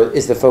that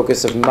is the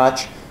focus of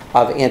much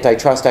of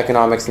antitrust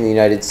economics in the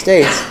United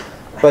States,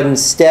 but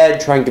instead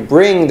trying to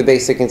bring the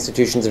basic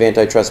institutions of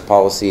antitrust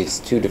policies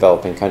to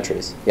developing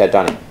countries. Yeah,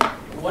 Donnie.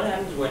 What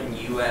happens when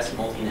U.S.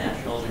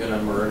 multinationals are going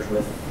to merge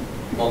with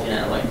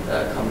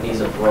companies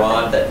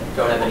abroad that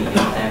don't have any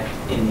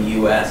impact in the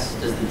U.S.?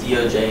 Does the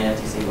DOJ and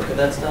FTC look at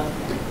that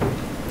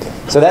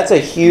stuff? So that's a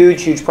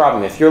huge, huge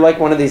problem. If you're like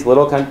one of these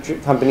little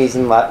countries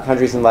in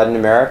countries in Latin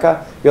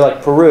America, you're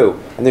like Peru,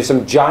 and there's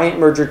some giant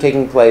merger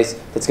taking place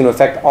that's going to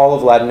affect all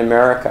of Latin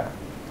America.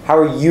 How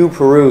are you,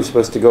 Peru,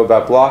 supposed to go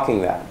about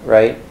blocking that,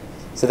 right?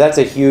 So that's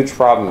a huge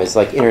problem. It's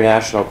like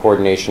international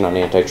coordination on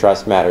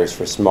antitrust matters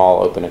for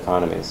small, open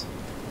economies.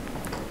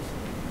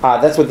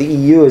 That's what the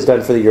EU has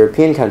done for the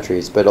European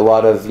countries, but a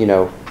lot of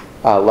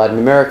Latin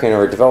American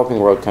or developing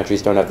world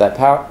countries don't have that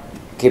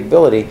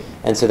capability,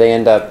 and so they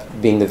end up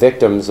being the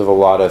victims of a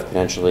lot of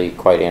potentially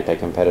quite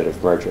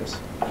anti-competitive mergers.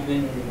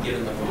 Even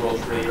given the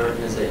World Trade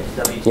Organization,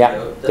 WTO?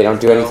 Yeah, they don't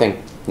do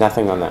anything,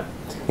 nothing on that.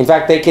 In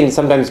fact, they can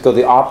sometimes go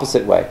the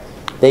opposite way.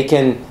 They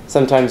can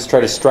sometimes try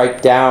to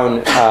strike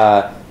down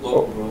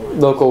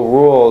local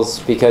rules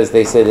because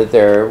they say that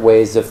they're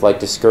ways of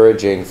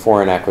discouraging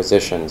foreign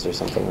acquisitions or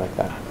something like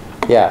that.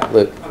 Yeah,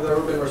 Luke. Have there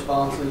ever been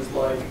responses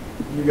like,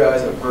 you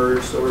guys have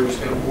merged, so we're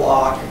just going to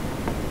block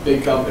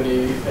big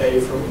company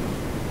A from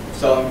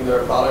selling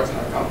their products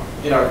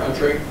in our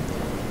country?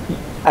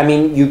 I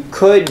mean, you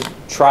could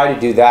try to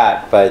do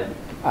that, but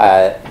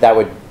that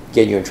would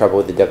get you in trouble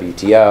with the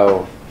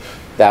WTO.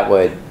 That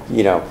would,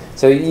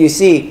 So you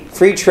see,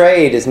 free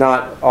trade is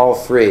not all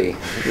free.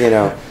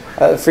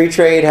 Free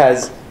trade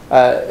has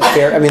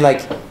fair. I mean,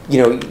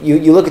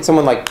 you look at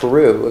someone like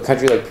Peru, a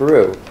country like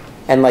Peru,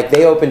 and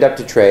they opened up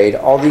to trade.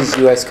 All these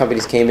U.S.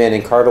 companies came in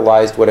and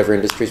cartelized whatever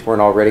industries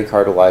weren't already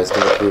cartelized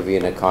in the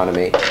Peruvian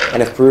economy.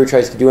 And if Peru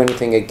tries to do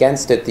anything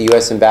against it, the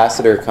U.S.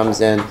 ambassador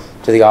comes in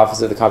to the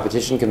Office of the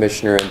Competition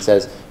Commissioner and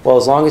says, well,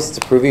 as long as it's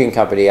a Peruvian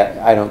company,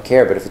 I don't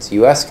care, but if it's a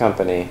US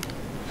company.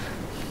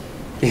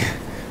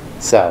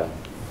 So,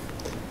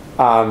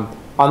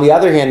 on the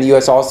other hand, the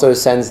US also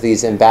sends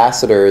these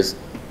ambassadors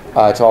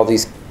to all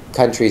these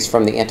countries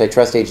from the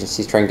antitrust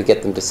agencies trying to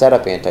get them to set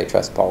up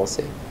antitrust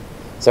policy.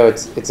 So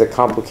it's a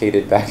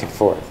complicated back and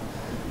forth.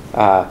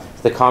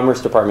 The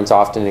Commerce Department's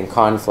often in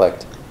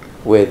conflict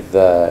with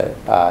the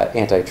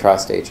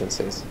antitrust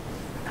agencies.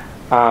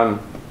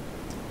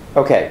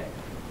 Okay,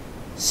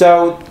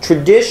 so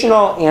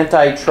traditional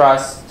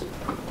antitrust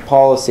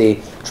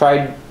policy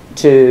tried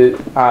to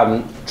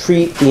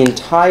treat the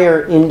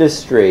entire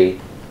industry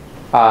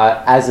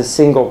as a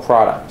single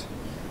product.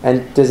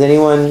 And does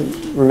anyone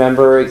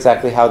remember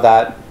exactly how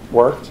that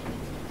worked?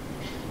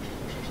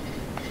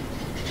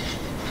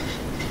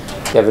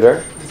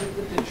 Devidor? Is it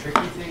that the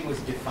tricky thing was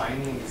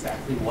defining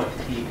exactly what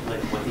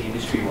the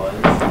industry was?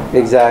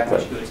 Exactly.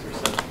 Which goods were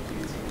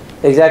substitutes?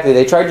 Exactly.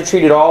 They tried to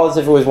treat it all as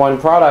if it was one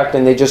product,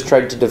 and they just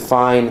tried to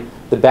define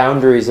the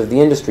boundaries of the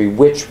industry,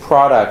 which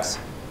products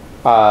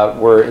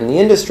were in the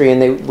industry,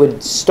 and they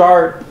would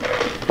start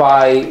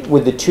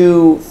with the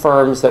two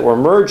firms that were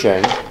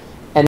merging,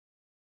 and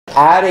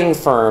adding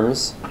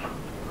firms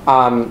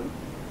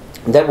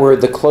that were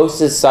the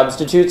closest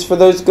substitutes for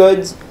those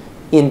goods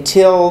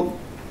until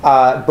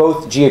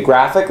both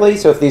geographically,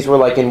 so if these were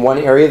like in one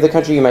area of the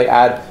country, you might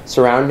add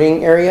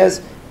surrounding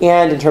areas,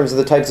 and in terms of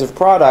the types of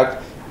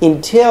product,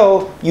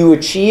 until you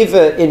achieve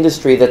an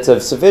industry that's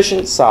of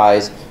sufficient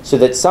size so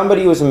that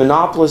somebody who is a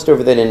monopolist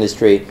over that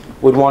industry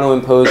would want to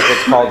impose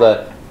what's called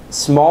a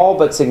small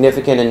but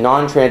significant and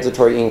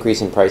non-transitory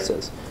increase in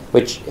prices,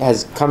 which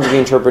has come to be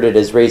interpreted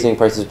as raising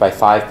prices by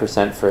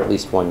 5% for at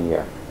least 1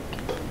 year.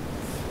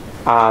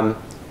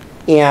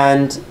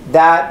 And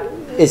that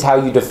is how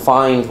you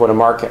defined what a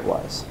market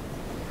was.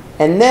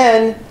 And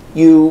then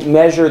you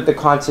measured the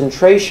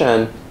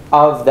concentration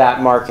of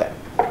that market.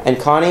 And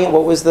Connie,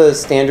 what was the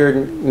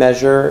standard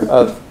measure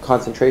of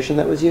concentration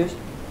that was used?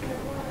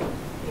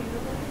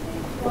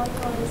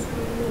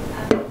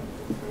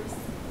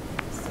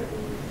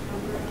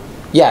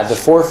 Yeah, the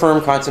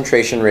 4-firm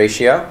concentration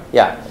ratio.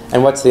 Yeah,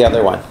 and what's the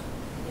other one?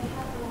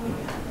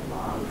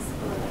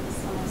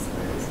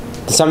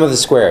 The sum of the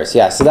squares.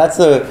 Yeah, so that's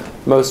the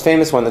most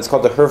famous one. That's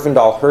called the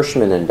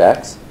Herfindahl-Hirschman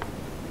index.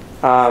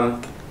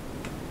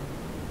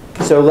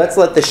 So let's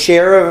let the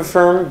share of a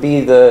firm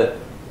be the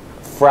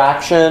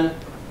fraction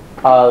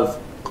of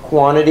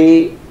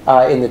quantity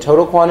in the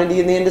total quantity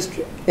in the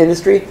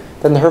industry.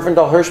 Then the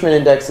Herfindahl-Hirschman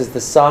index is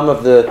the sum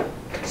of the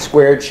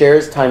squared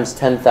shares times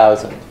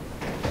 10,000.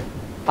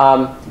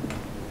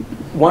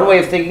 One way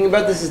of thinking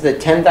about this is that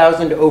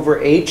 10,000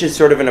 over H is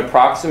sort of an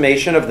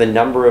approximation of the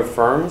number of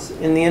firms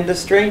in the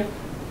industry.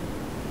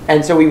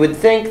 And so we would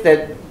think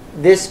that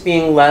this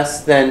being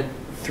less than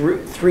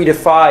 3 to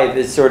 5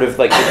 is sort of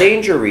like the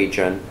danger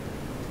region.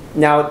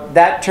 Now,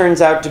 that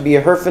turns out to be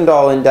a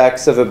Herfindahl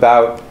index of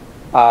about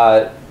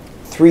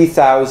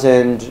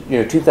 3,000,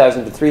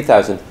 2,000 to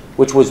 3,000,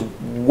 which was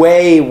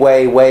way,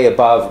 way, way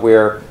above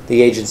where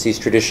the agencies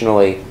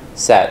traditionally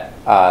set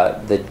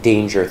the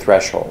danger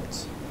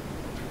thresholds.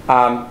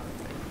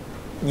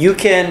 You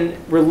can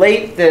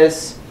relate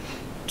this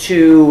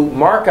to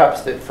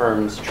markups that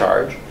firms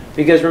charge,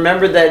 because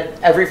remember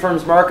that every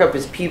firm's markup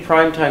is P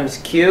prime times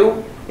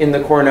Q in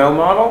the Cournot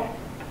model.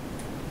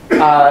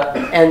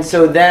 And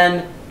so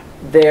then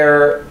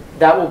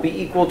that will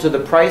be equal to the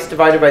price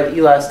divided by the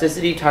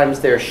elasticity times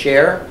their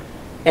share.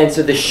 And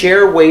so the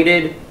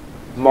share-weighted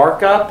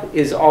markup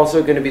is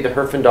also going to be the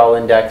Herfindahl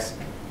index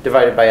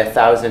divided by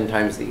 1,000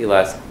 times the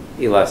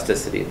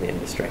elasticity of the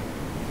industry.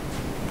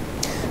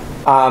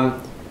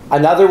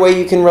 Another way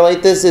you can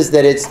relate this is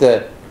that it's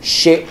the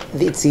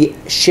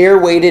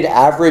share-weighted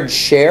average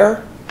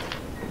share.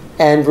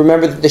 And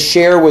remember that the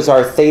share was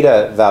our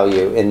theta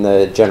value in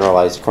the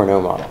generalized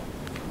Cournot model,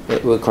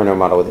 with Cournot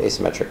model with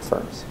asymmetric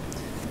firms.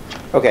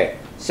 Okay,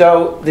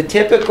 so the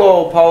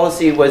typical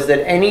policy was that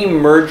any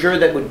merger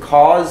that would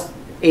cause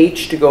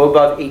H to go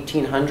above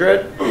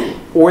 1,800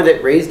 or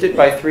that raised it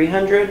by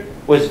 300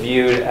 was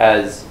viewed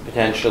as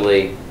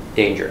potentially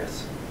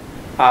dangerous.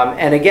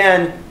 And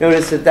again,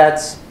 notice that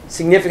that's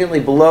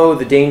significantly below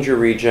the danger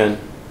region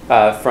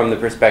from the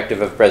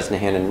perspective of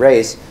Bresnahan and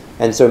Race,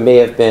 and so may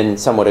have been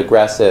somewhat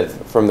aggressive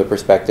from the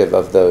perspective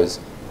of those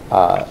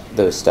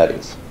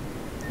studies.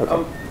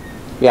 Okay.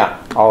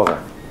 Yeah,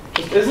 Oliver.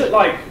 Is it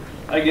like,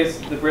 I guess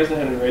the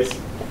Bresnahan and Race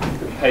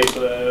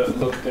paper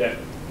looked at...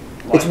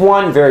 Like, it's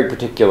one very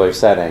particular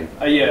setting.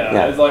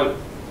 Yeah. It's like,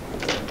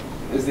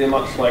 is there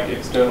much like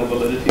external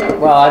validity?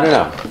 Well, I don't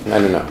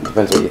know.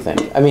 Depends what you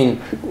think. I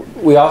mean,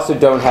 we also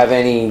don't have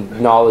any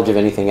knowledge of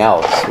anything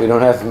else. We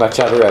don't have much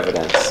other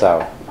evidence,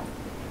 so,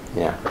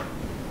 yeah.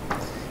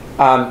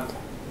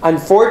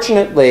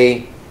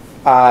 Unfortunately,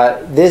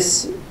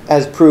 this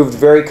has proved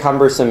very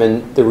cumbersome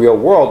in the real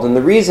world, and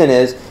the reason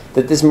is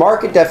that this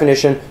market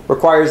definition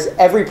requires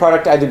every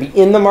product to either be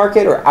in the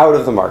market or out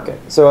of the market.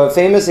 So a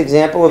famous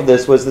example of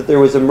this was that there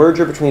was a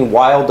merger between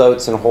Wild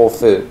Oats and Whole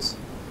Foods.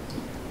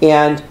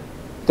 And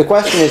the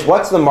question is,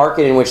 what's the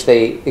market in which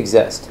they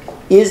exist?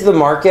 Is the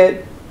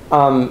market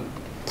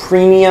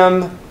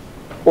premium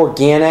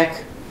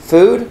organic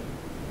food,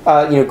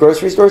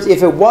 grocery stores?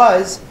 If it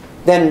was,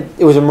 then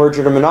it was a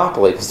merger to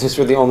monopoly, because those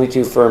were the only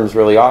two firms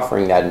really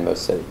offering that in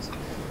most cities.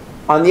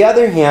 On the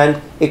other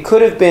hand, it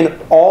could have been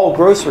all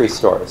grocery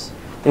stores,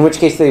 in which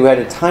case they had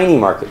a tiny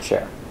market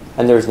share,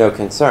 and there was no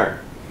concern.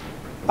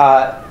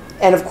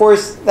 And of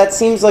course, that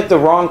seems like the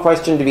wrong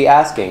question to be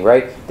asking,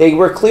 right? They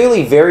were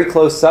clearly very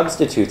close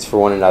substitutes for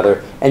one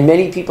another, and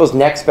many people's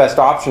next best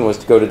option was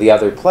to go to the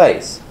other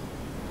place.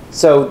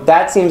 So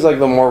that seems like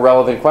the more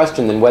relevant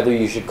question than whether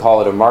you should call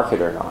it a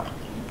market or not.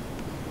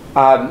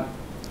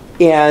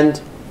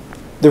 And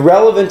the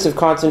relevance of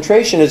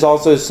concentration is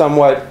also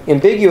somewhat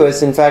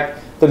ambiguous. In fact,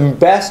 the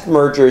best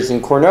mergers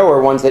in Cournot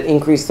are ones that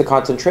increase the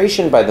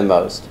concentration by the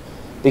most,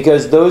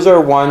 because those are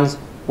ones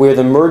where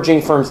the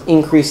merging firms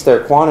increase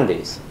their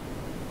quantities,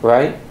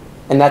 right?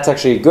 And that's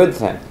actually a good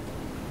thing.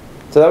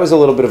 So that was a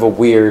little bit of a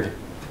weird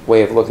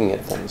way of looking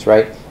at things,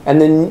 right? And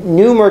the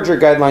new merger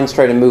guidelines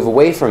try to move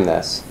away from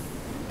this.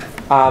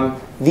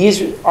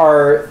 These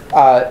are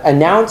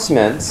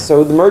announcements.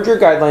 So the merger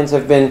guidelines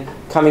have been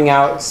coming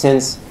out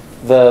since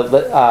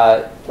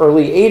the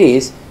early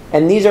 80s.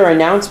 And these are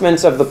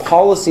announcements of the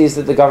policies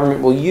that the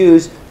government will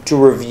use to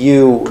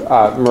review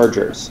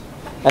mergers.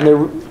 And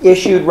they're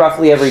issued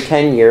roughly every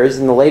 10 years.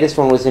 And the latest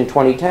one was in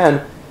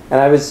 2010. And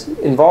I was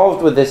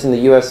involved with this in the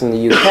US and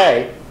the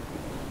UK.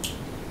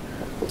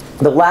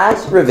 The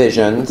last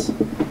revisions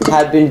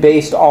had been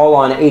based all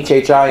on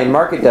HHI and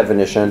market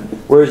definition,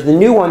 whereas the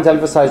new ones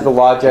emphasize the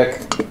logic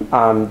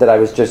that I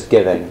was just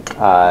giving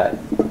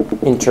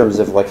in terms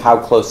of like how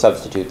close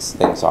substitutes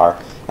things are.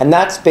 And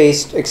that's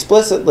based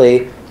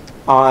explicitly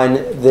on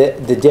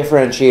the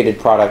differentiated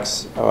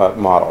products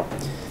model.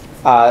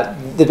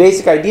 The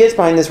basic ideas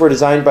behind this were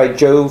designed by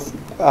Joe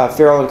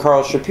Farrell and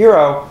Carl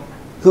Shapiro,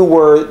 who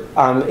were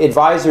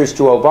advisors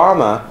to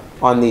Obama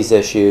on these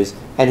issues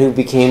and who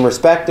became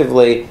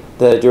respectively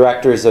the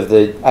directors of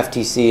the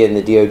FTC and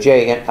the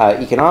DOJ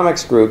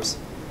economics groups,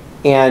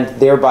 and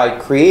thereby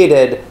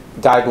created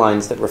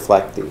guidelines that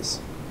reflect these.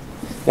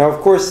 Now, of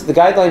course, the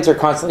guidelines are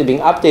constantly being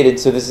updated,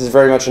 so this is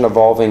very much an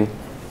evolving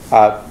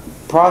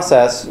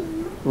process.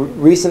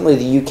 Recently,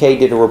 the UK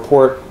did a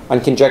report on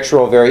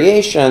conjectural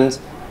variations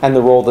and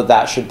the role that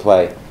that should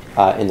play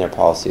in their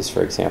policies,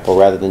 for example,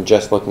 rather than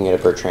just looking at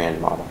a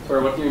Bertrand model.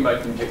 Sorry, what do you mean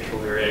by conjectural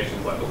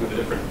variations? Like, looking at the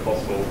different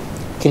possible...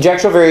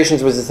 Conjectural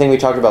variations was the thing we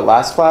talked about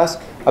last class,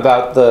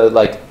 about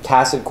the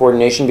tacit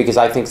coordination, because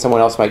I think someone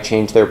else might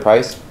change their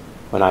price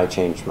when I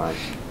change mine.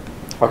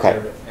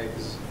 Okay. I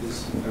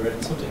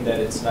read something that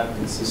it's not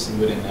consistent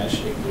with a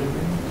Nash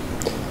equilibrium.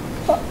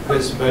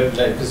 Because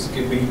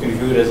you can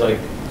view it as like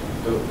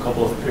a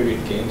couple of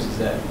period games. Is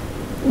that?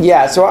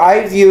 Yeah. So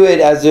I view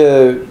it as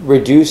a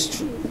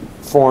reduced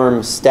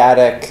form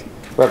static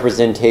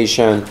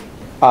representation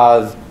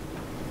of,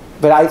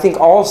 but I think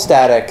all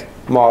static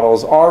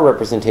models are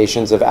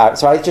representations of.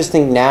 So I just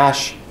think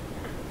Nash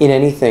in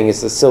anything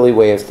is a silly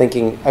way of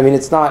thinking. I mean,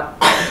 it's not,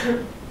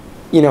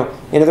 in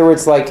other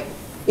words, like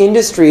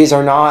industries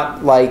are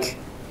not like,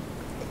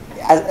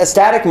 a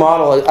static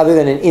model other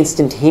than an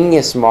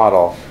instantaneous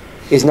model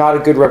is not a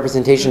good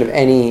representation of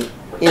any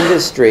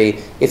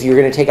industry if you're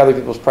going to take other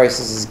people's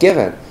prices as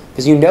given.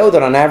 Because you know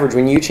that on average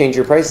when you change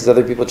your prices,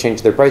 other people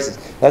change their prices.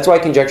 That's why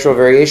conjectural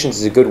variations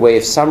is a good way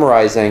of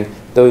summarizing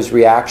those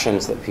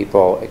reactions that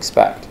people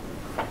expect.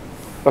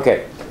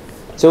 Okay,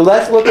 so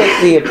let's look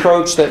at the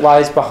approach that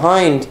lies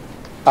behind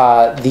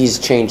these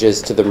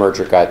changes to the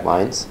merger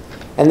guidelines.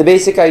 And the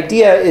basic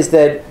idea is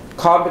that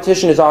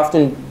competition is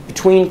often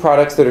between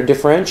products that are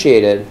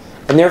differentiated,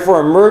 and therefore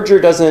a merger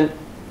doesn't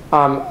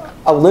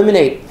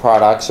eliminate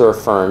products or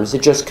firms,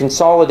 it just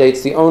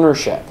consolidates the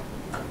ownership.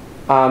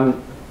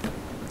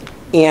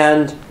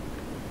 And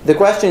the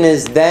question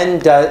is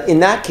then, in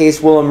that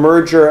case, will a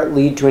merger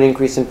lead to an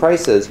increase in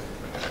prices?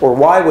 Or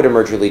why would a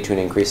merger lead to an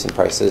increase in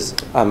prices?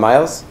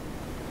 Miles, do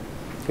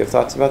you have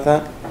thoughts about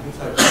that? I think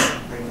so. It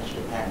pretty much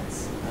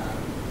depends.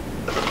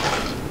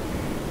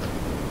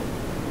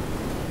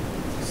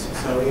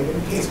 So in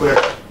a case where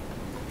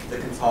the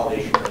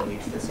consolidation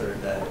leads to sort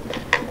of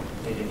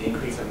an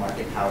increase of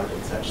market power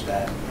such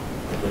that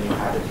when you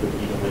have it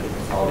even with a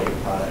consolidated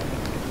product,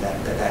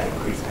 that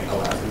increase might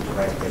allow them to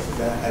raise prices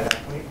at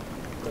that point.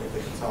 But if the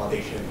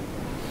consolidation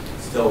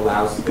still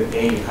allows the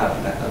gain, you have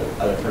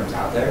other firms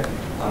out there,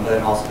 but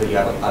then also you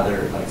have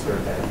other sort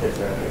of benefits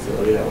or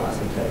flexibility that allows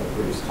them to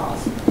reduce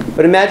costs.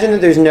 But imagine that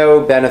there's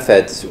no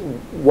benefits.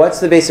 What's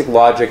the basic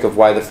logic of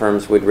why the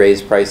firms would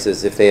raise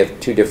prices if they have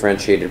two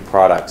differentiated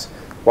products?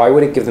 Why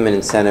would it give them an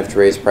incentive to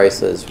raise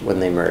prices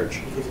when they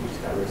merge? Because you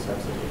discover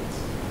subsidies.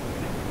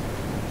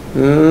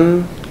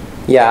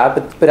 Yeah,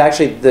 but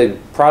actually the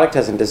product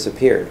hasn't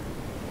disappeared,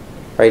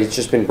 right? It's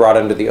just been brought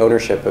under the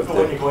ownership of But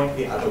when you're going to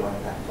the other one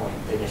at that point,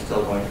 then you're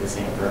still going to the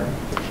same firm.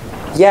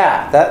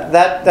 Yeah,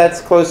 that's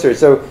closer.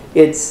 So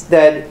it's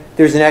that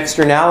there's an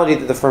externality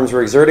that the firms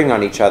were exerting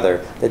on each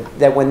other,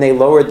 that when they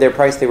lowered their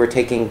price, they were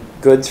taking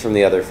goods from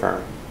the other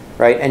firm,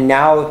 right? And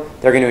now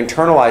they're going to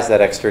internalize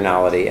that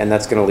externality, and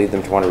that's going to lead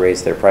them to want to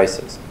raise their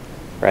prices,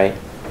 right?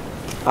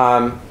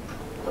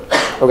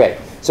 Okay,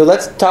 so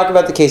let's talk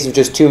about the case of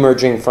just two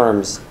merging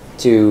firms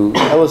to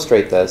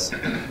illustrate this.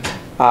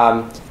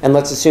 And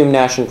let's assume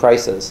Nash and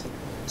prices.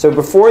 So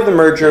before the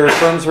merger,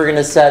 firms were going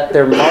to set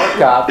their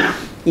markup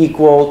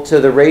equal to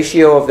the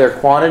ratio of their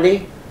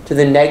quantity to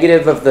the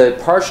negative of the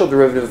partial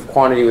derivative of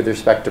quantity with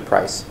respect to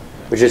price,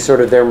 which is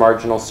sort of their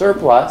marginal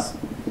surplus.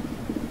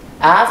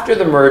 After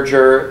the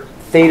merger,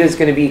 theta is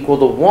going to be equal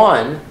to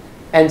 1,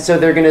 and so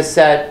they're going to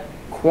set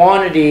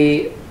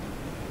quantity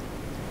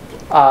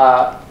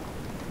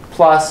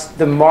plus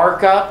the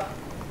markup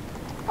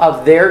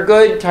of their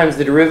good times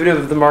the derivative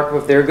of the markup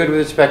of their good with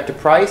respect to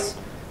price,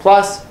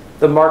 plus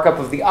the markup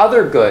of the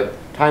other good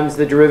times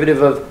the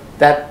derivative of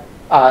that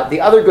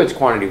the other good's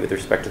quantity with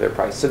respect to their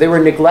price. So they were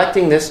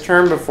neglecting this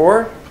term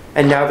before,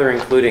 and now they're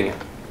including it.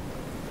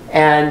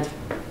 And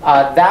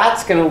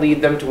that's going to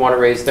lead them to want to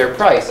raise their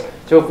price.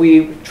 So if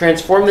we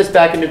transform this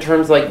back into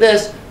terms like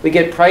this, we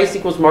get price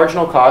equals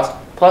marginal cost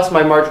plus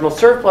my marginal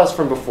surplus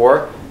from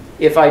before,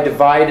 if I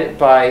divide it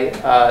by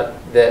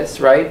this,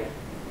 right?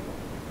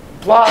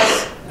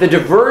 Plus the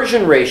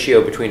diversion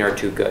ratio between our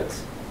two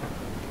goods.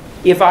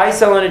 If I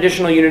sell an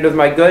additional unit of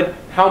my good,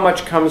 how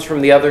much comes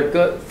from the other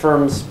good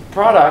firm's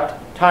product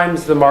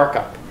times the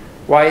markup?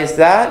 Why is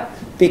that?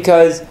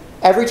 Because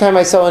every time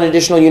I sell an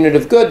additional unit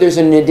of good, there's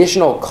an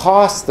additional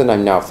cost that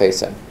I'm now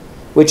facing,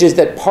 which is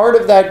that part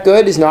of that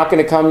good is not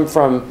going to come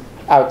from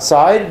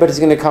outside, but is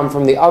going to come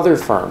from the other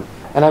firm.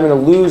 And I'm going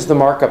to lose the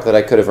markup that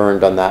I could have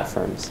earned on that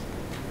firm's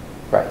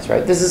price,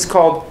 right? This is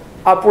called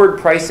upward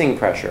pricing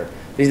pressure.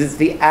 Because it's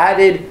the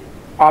added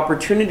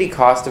opportunity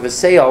cost of a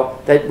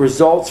sale that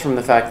results from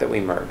the fact that we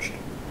merged,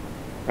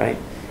 right?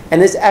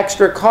 And this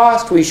extra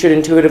cost, we should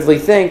intuitively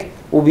think,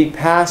 will be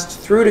passed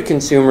through to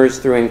consumers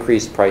through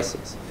increased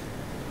prices.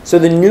 So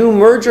the new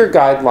merger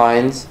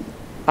guidelines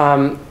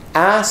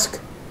ask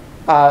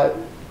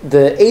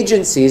the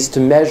agencies to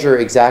measure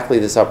exactly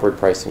this upward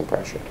pricing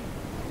pressure.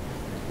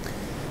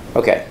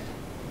 Okay.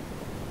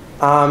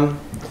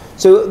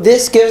 So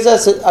this gives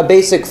us a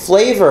basic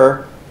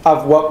flavor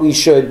of what we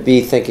should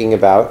be thinking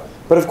about.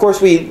 But of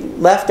course, we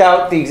left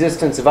out the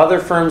existence of other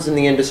firms in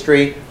the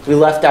industry. We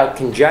left out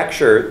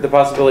conjecture, the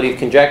possibility of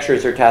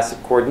conjectures or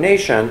tacit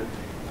coordination.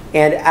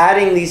 And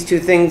adding these two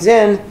things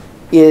in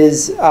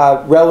is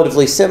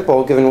relatively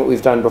simple, given what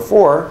we've done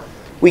before.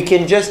 We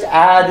can just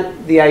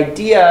add the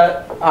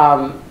idea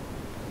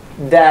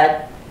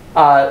that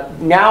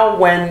now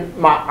when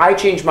I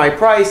change my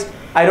price,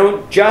 I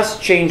don't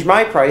just change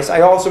my price,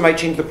 I also might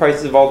change the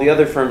prices of all the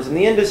other firms in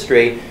the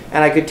industry,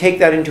 and I could take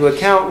that into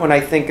account when I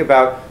think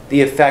about the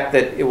effect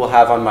that it will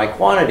have on my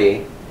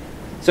quantity.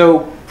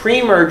 So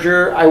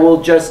pre-merger, I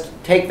will just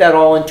take that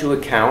all into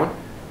account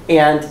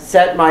and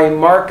set my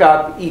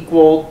markup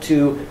equal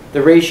to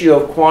the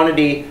ratio of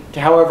quantity to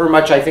however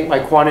much I think my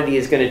quantity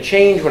is going to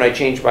change when I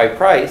change my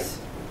price.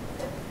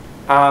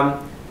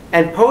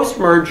 And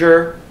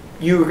post-merger,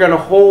 you're going to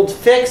hold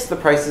fixed the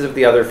prices of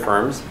the other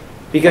firms,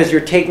 because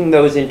you're taking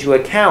those into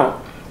account.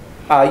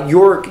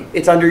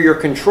 It's under your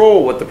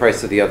control what the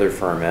price of the other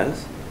firm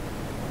is,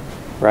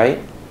 right?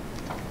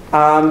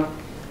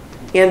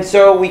 And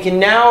so we can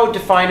now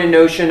define a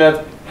notion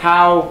of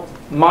how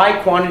my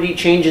quantity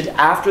changes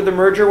after the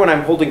merger when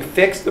I'm holding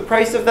fixed the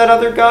price of that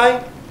other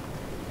guy,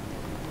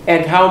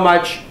 and how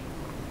much,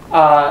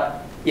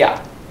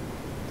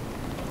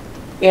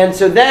 And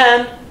so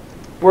then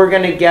we're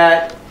going to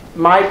get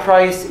my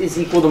price is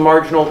equal to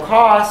marginal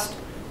cost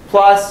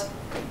plus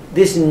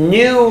this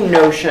new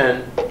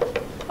notion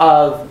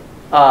of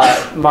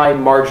my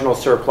marginal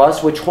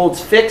surplus, which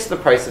holds fixed the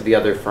price of the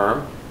other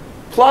firm.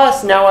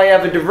 Plus, now I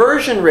have a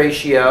diversion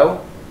ratio,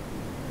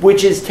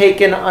 which is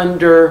taken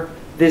under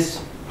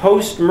this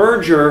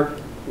post-merger,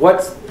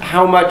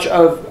 how much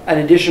of an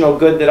additional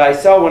good that I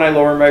sell when I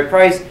lower my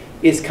price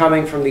is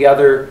coming from the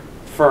other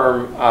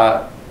firm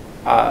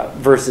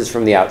versus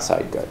from the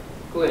outside good.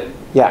 Glenn,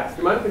 yeah.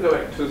 Do you mind if we go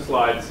back 2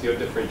 slides to your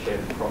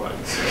differentiated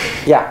products?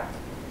 Yeah.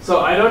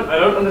 So I don't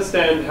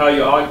understand how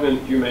your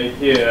argument you made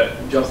here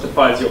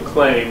justifies your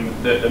claim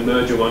that a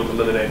merger won't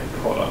eliminate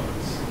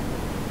products.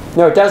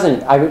 No, it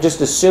doesn't. I'm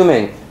just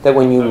assuming that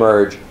when you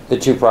merge, the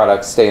two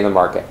products stay in the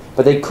market.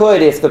 But they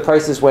could, if the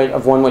prices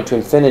of one went to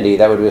infinity,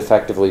 that would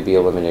effectively be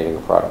eliminating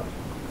a product.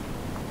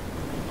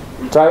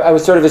 So I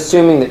was sort of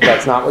assuming that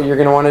that's not what you're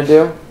going to want to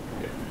do.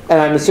 And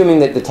I'm assuming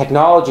that the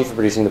technology for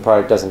producing the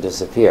product doesn't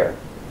disappear.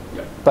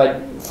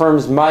 But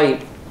firms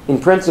might, in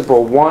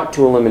principle, want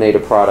to eliminate a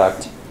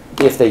product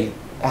if they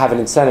have an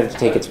incentive to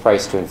take its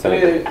price to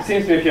infinity. I mean, it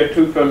seems to me if you have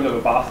 2 firms that have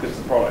a basket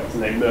of products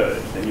and they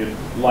merge, then you'd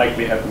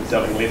likely have them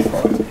selling less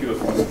products, fewer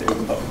products as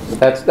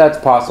opposed. That's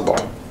possible.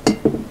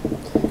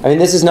 I mean,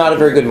 this is not a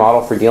very good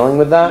model for dealing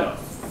with that. No.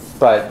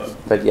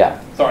 But yeah.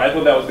 Sorry, I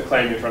thought that was the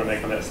claim you're trying to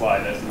make on that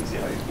slide. I didn't see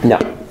how you... No.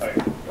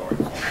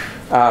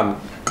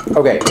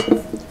 Okay.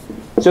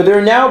 So there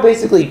are now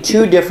basically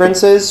 2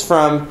 differences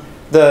from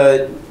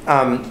the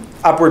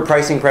upward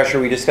pricing pressure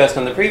we discussed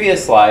on the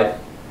previous slide.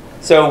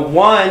 So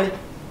one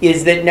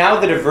is that now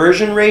the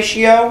diversion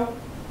ratio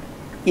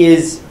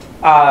is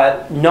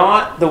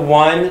not the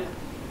one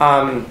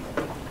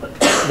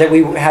that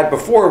we had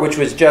before, which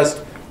was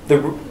just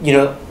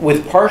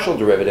with partial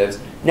derivatives.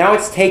 Now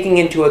it's taking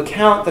into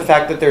account the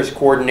fact that there's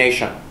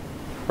coordination,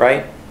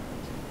 right?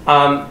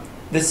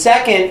 The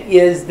second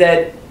is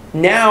that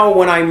now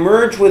when I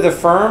merge with a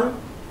firm,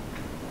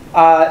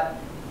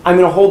 I'm going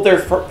to hold their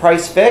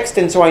price fixed,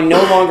 and so I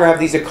no longer have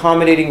these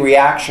accommodating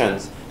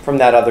reactions from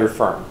that other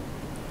firm.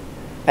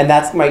 And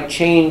that might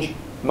change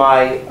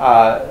my,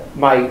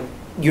 my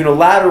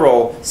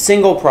unilateral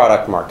single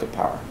product market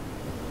power.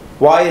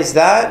 Why is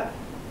that?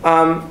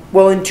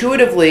 Well,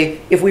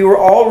 intuitively, if we were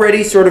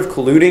already sort of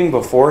colluding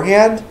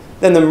beforehand,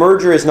 then the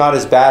merger is not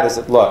as bad as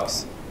it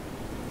looks.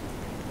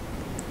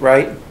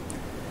 Right?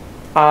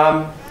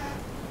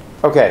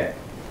 Okay.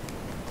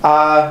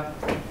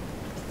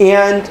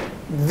 And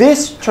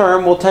this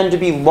term will tend to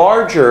be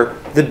larger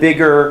the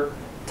bigger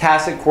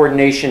tacit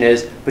coordination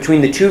is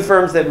between the two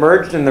firms that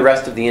merged and the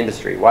rest of the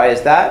industry. Why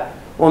is that?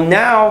 Well,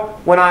 now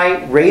when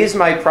I raise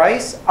my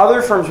price,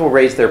 other firms will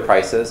raise their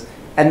prices,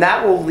 and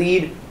that will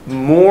lead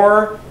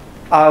more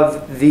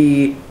of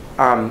the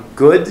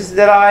goods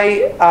when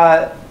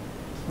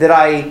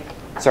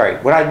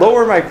I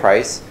lower my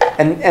price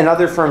and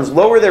other firms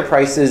lower their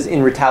prices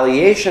in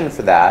retaliation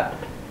for that,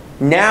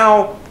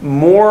 now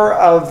more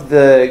of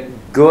the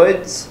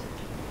goods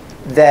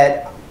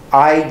that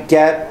I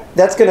get,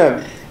 that's going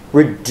to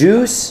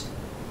reduce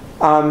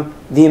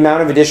the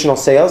amount of additional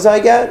sales I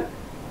get,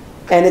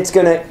 and it's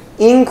going to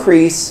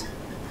increase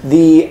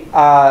the,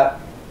 and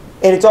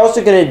it's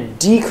also going to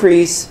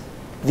decrease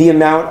the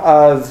amount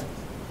of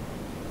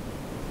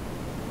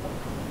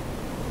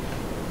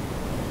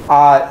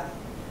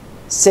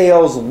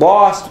sales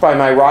lost by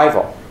my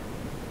rival.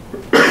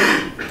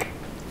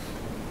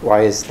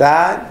 Why is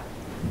that?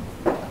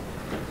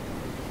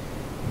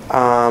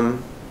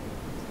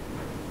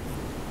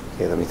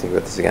 Okay, let me think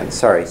about this again.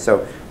 Sorry. So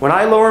when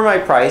I lower my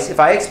price, if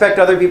I expect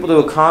other people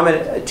to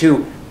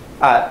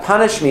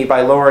punish me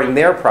by lowering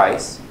their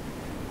price,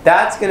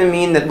 that's going to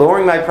mean that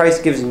lowering my price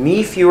gives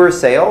me fewer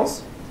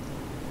sales,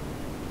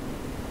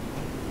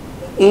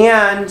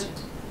 and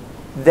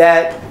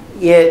that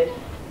it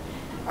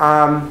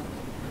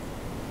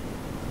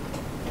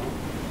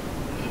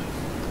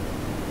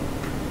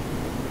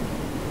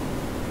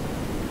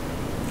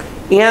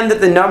and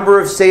that the number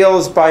of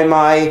sales by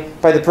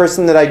the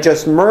person that I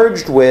just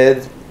merged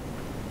with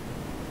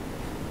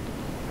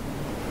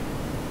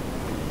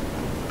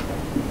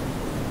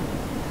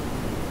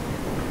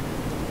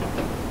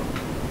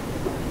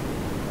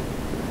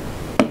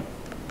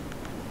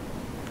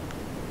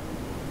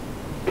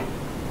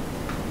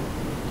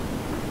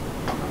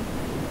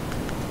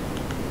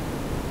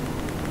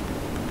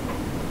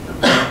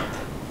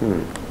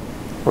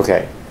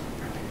Okay.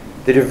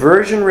 The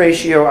diversion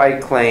ratio I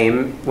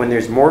claim when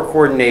there's more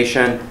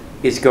coordination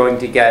is going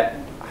to get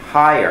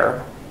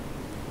higher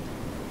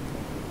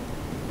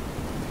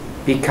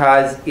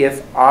because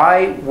if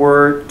I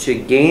were to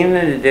gain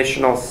an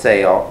additional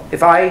sale,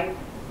 if I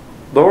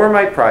lower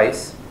my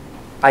price,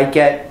 I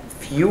get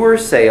fewer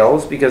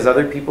sales because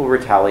other people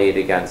retaliate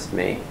against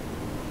me.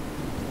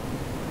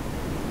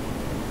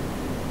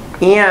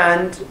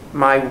 And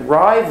my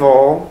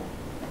rival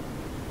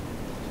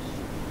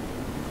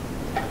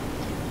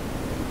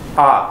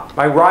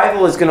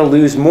is going to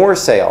lose more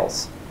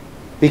sales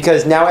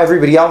because now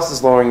everybody else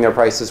is lowering their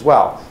price as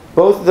well.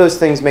 Both of those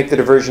things make the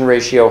diversion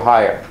ratio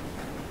higher,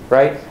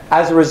 right?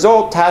 As a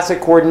result,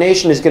 tacit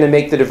coordination is going to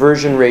make the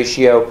diversion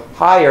ratio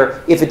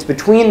higher if it's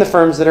between the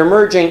firms that are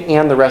merging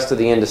and the rest of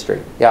the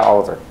industry. Yeah,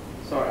 Oliver.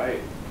 Sorry.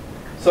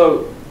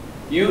 So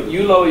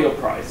you lower your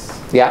price.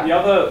 Yeah. The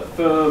other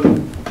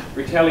firm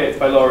retaliates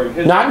by lowering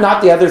his price.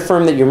 Not the other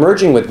firm that you're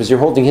merging with, because you're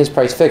holding his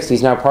price fixed.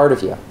 He's now part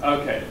of you.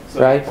 Okay.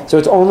 Right? So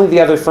it's only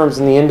the other firms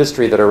in the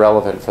industry that are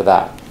relevant for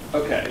that.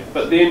 Okay,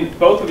 but then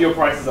both of your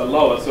prices are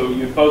lower, so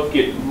you both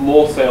get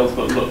more sales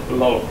but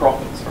lower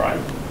profits,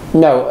 right?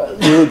 No,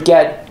 you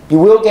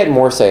will get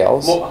more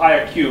sales.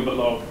 Higher Q but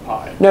lower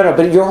pi. No,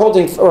 but we're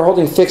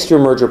holding fixed your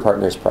merger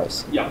partner's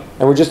price. Yeah.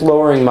 And we're just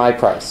lowering my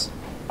price.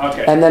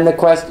 Okay. And then the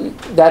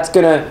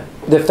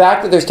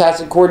fact that there's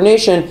tacit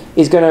coordination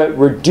is going to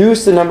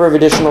reduce the number of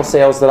additional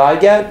sales that I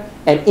get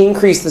and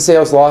increase the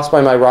sales lost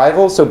by my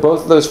rival, so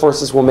both of those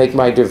forces will make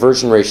my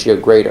diversion ratio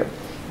greater,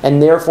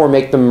 and therefore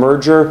make the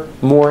merger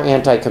more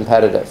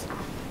anti-competitive,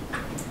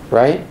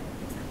 right?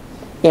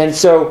 And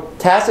so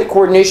tacit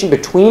coordination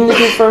between the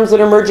two firms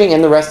that are merging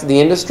and the rest of the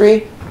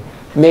industry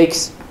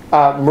makes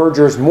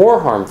mergers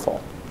more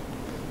harmful.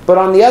 But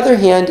on the other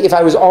hand, if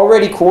I was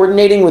already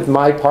coordinating with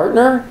my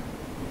partner,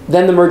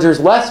 then the merger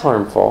is less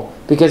harmful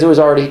because it was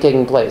already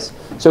taking place.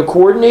 So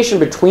coordination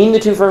between the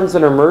two firms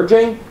that are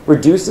merging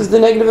reduces the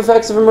negative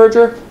effects of a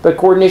merger, but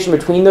coordination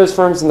between those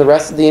firms and the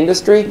rest of the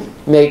industry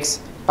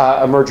makes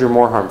a merger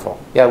more harmful.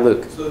 Yeah,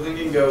 Luke. So the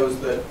thinking goes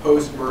that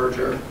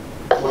post-merger,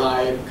 when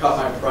I cut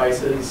my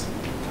prices,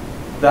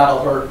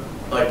 that'll hurt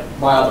like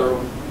my other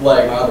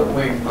leg, my other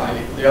wing,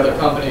 the other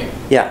company.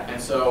 Yeah. And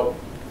so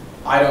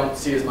I don't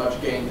see as much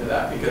gain to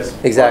that because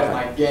Exactly.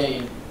 part of my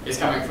gain is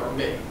coming from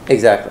me.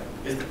 Exactly.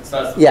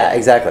 So that's Yeah,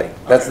 exactly.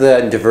 That's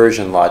Okay. the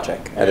diversion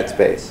logic at its Yeah.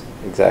 base.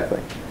 Exactly.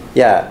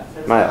 Yeah,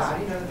 So Miles. how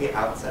do you know that the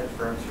outside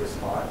firm's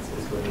response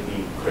is going to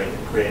be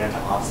great enough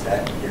to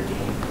offset your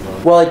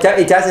gain? Well,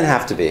 it doesn't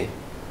have to be.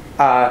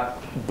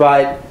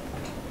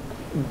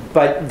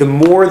 But the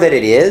more that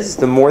it is,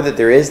 the more that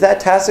there is that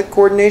tacit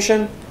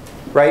coordination,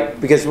 right?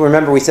 Because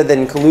remember, we said that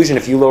in collusion,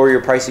 if you lower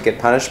your price, you get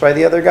punished by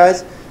the other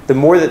guys. The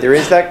more that there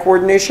is that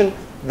coordination,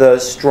 the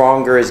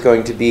stronger is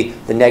going to be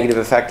the negative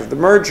effect of the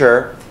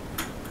merger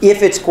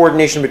if it's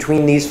coordination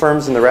between these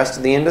firms and the rest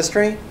of the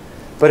industry.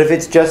 But if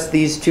it's just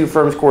these two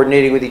firms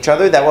coordinating with each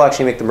other, that will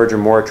actually make the merger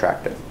more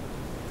attractive.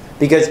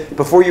 Because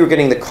before you were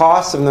getting the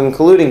costs of them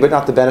colluding, but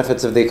not the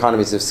benefits of the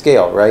economies of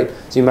scale, right?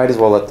 So you might as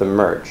well let them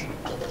merge.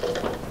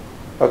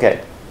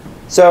 Okay,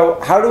 so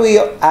how do we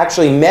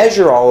actually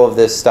measure all of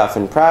this stuff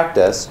in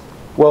practice?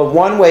 Well,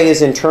 one way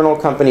is internal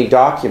company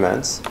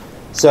documents.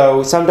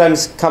 So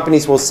sometimes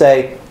companies will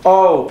say,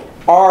 oh,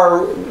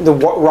 the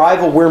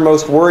rival we're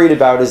most worried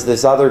about is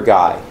this other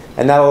guy.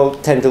 And that'll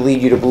tend to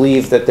lead you to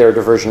believe that their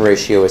diversion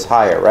ratio is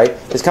higher, right?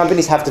 Because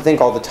companies have to think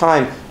all the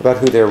time about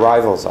who their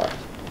rivals are.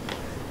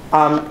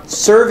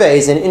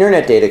 Surveys and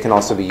internet data can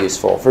also be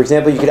useful. For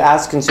example, you could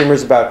ask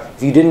consumers about,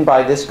 if you didn't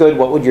buy this good,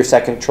 what would your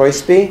second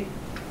choice be?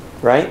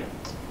 Right?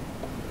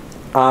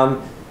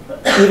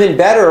 Even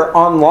better,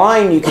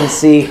 online you can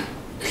see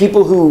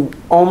people who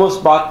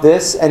almost bought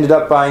this ended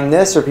up buying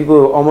this, or people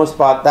who almost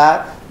bought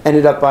that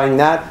ended up buying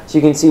that. So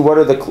you can see what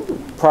are the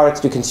products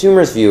do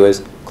consumers view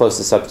as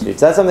closest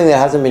substitutes. That's something that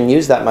hasn't been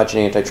used that much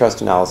in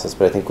antitrust analysis,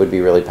 but I think would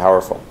be really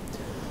powerful.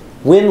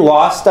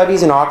 Win-loss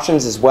studies in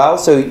auctions as well.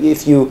 So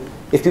if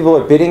people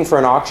are bidding for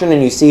an auction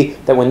and you see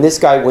that when this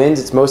guy wins,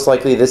 it's most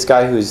likely this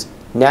guy who's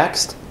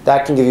next,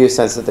 that can give you a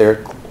sense that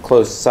they're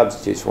close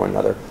substitutes for one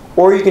another.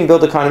 Or you can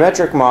build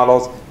econometric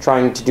models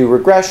trying to do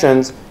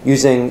regressions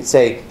using,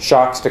 say,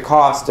 shocks to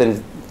cost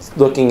and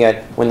looking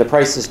at when the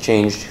price has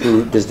changed,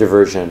 who does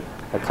diversion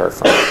occur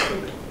from.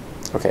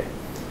 Okay.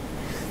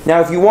 Now,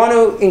 if you want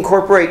to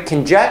incorporate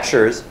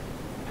conjectures,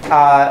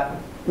 now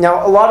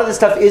a lot of the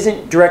stuff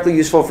isn't directly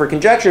useful for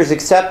conjectures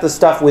except the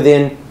stuff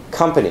within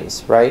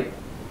companies, right?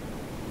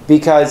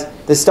 Because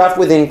the stuff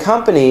within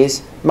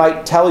companies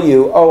might tell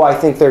you, oh, I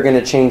think they're going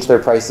to change their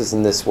prices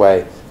in this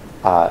way,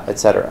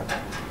 etc.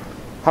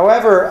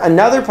 However,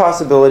 another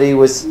possibility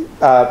was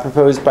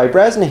proposed by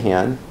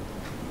Bresnahan,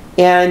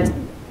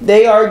 and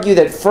they argue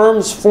that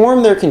firms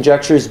form their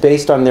conjectures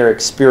based on their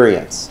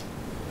experience.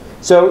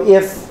 So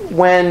if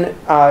when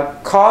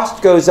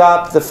cost goes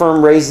up, the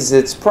firm raises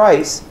its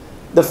price,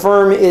 the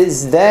firm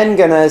is then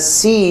going to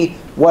see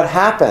what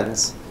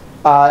happens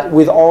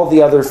with all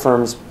the other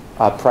firms'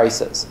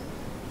 prices.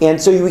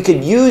 And so we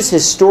could use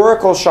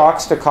historical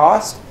shocks to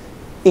cost,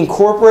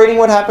 incorporating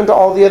what happened to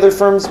all the other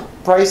firms'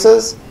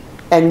 prices,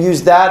 and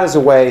use that as a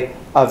way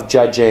of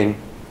judging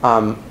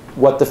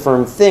what the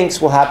firm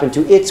thinks will happen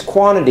to its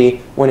quantity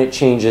when it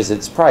changes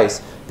its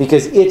price.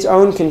 Because its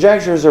own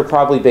conjectures are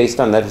probably based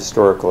on that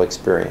historical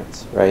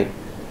experience, right?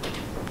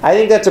 I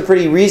think that's a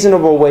pretty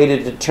reasonable way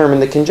to determine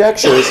the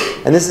conjectures,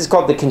 and this is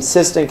called the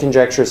consistent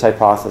conjectures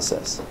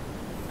hypothesis.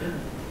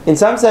 In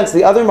some sense,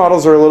 the other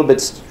models are a little bit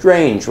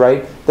strange,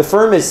 right? The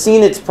firm has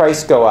seen its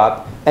price go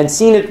up and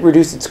seen it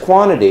reduce its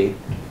quantity,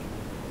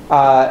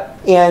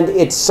 and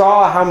it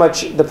saw how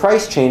much the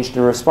price changed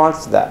in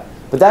response to that.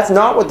 But that's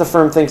not what the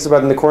firm thinks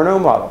about in the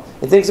Cournot model.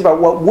 It thinks about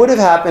what would have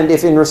happened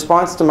if in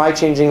response to my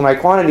changing my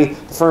quantity,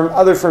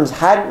 other firms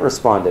hadn't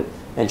responded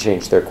and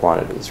changed their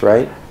quantities,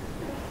 right?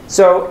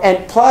 So,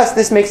 and plus,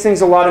 this makes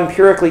things a lot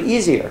empirically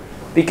easier.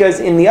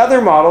 Because in the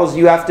other models,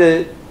 you have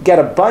to get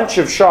a bunch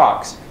of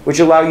shocks, which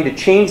allow you to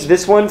change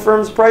this one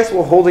firm's price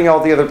while holding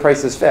all the other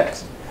prices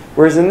fixed.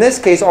 Whereas in this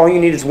case, all you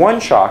need is one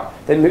shock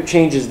that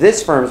changes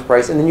this firm's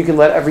price, and then you can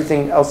let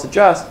everything else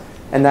adjust,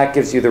 and that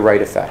gives you the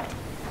right effect.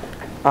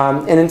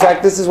 And in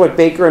fact, this is what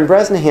Baker and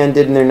Bresnahan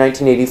did in their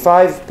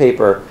 1985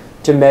 paper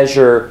to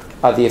measure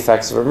the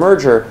effects of a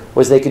merger,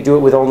 was they could do it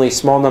with only a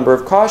small number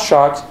of cost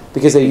shocks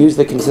because they used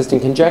the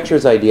consistent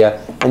conjectures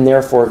idea, and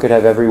therefore could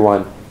have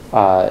everyone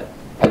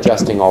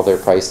adjusting all their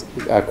price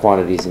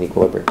quantities in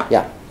equilibrium.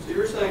 Yeah? So you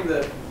were saying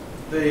that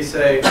they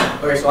say,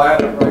 okay, so I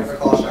have to write for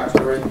cost shocks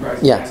to raise the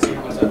prices, Yeah. and I see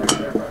how much that raises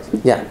their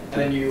prices. Yeah. And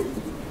then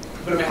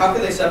but I mean, how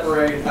can they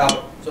separate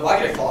out, so if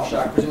I get a cost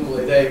shock,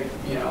 presumably they,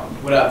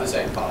 would have the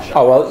same cost shock.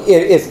 Oh, well,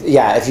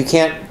 if you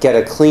can't get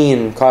a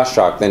clean cost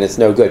shock, then it's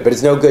no good. But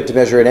it's no good to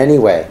measure it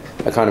anyway,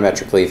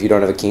 econometrically, if you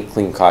don't have a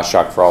clean cost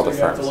shock for all the You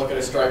firms. have to look at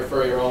a strike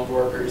for your own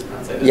workers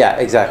and say, Yeah,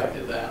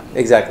 exactly.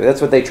 Exactly. That's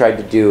what they tried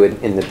to do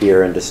in the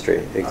beer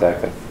industry.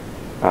 Exactly.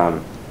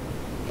 That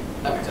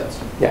makes sense.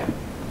 Yeah.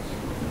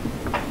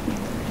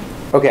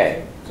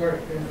 Okay. Sorry.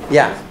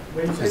 Yeah.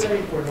 When you say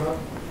that we're not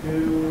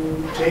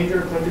to change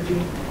your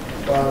quantity,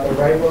 the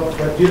rival,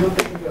 but you don't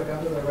take into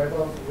account that the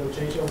rival will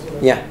change also.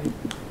 Yeah.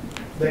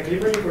 The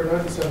equilibrium for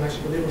not is a Nash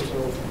equilibrium,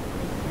 so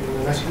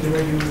in a Nash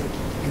equilibrium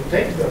you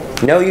take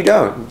the. No, you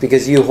don't,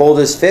 because you hold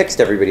as fixed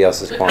everybody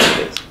else's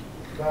quantities.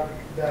 But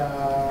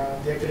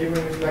the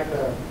equilibrium is like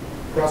the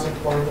crossing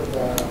point of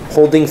the...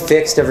 Holding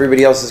fixed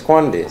everybody else's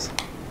quantities.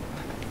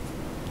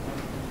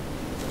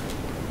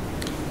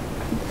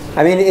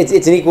 I mean,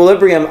 it's an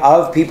equilibrium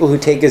of people who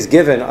take as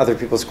given other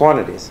people's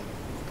quantities.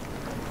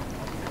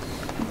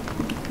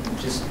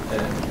 Just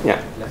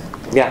yeah.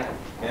 Yeah.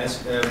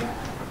 Yes.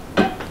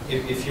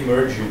 If you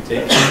merge, you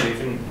take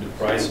given the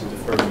price of the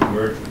firm you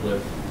merge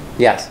with.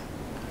 Yes.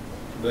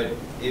 But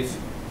if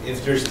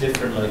there's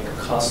different like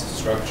cost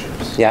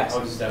structures, yes. How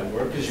does that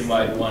work? Because you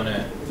might want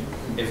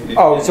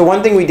to. So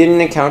one thing we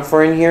didn't account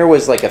for in here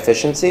was like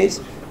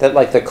efficiencies, that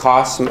like the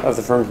costs of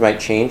the firms might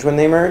change when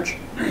they merge.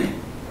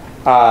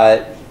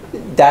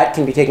 That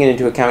can be taken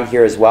into account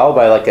here as well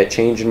by like a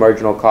change in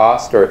marginal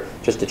cost or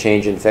just a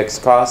change in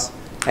fixed costs,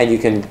 and you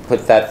can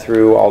put that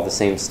through all the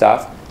same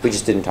stuff. We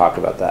just didn't talk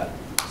about that.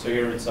 So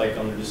here it's like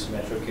under the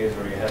symmetric case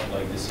where you have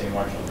like the same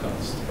marginal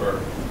cost,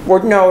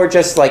 or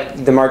just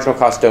like the marginal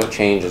costs don't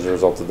change as a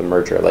result of the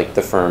merger. Like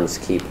the firms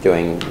keep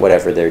doing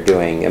whatever they're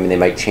doing. I mean, they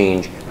might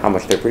change how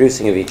much they're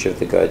producing of each of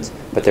the goods,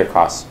 but their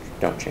costs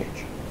don't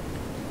change.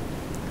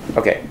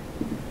 Okay.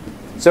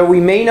 So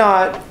we may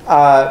not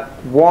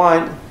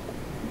want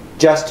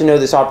just to know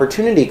this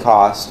opportunity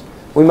cost.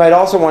 We might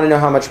also want to know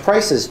how much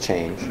prices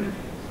change.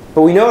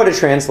 But we know how to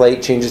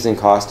translate changes in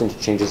cost into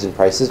changes in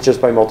prices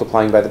just by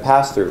multiplying by the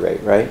pass-through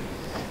rate, right?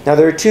 Now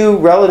there are two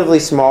relatively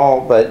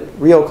small but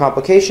real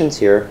complications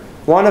here.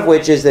 One of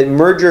which is that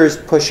mergers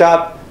push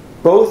up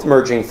both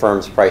merging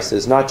firms'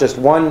 prices, not just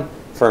one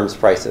firm's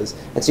prices.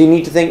 And so you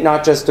need to think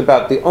not just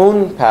about the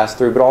own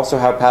pass-through, but also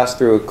how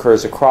pass-through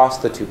occurs across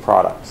the two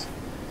products.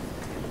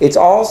 It's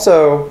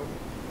also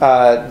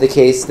the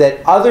case that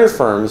other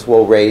firms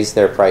will raise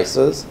their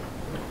prices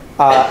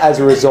as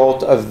a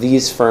result of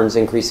these firms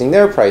increasing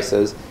their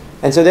prices.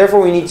 And so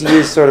therefore we need to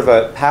use sort of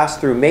a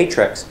pass-through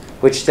matrix,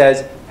 which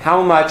says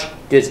how much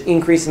does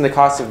increase in the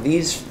cost of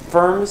these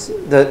firms,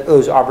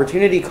 those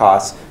opportunity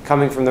costs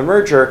coming from the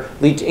merger,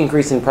 lead to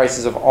increase in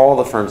prices of all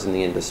the firms in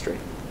the industry,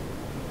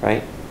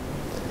 right?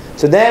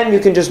 So then you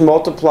can just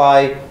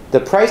multiply the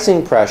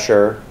pricing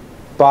pressure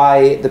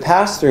by the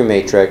pass-through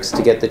matrix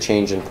to get the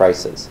change in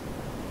prices.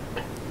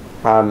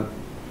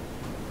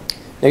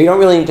 Now you don't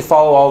really need to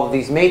follow all of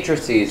these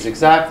matrices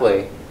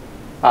exactly,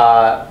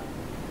 but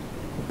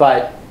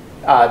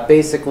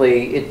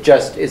basically it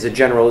just is a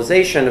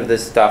generalization of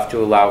this stuff to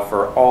allow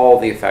for all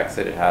the effects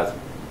that it has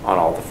on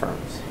all the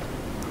firms.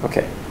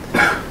 Okay.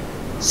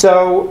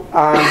 So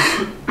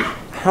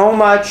how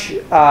much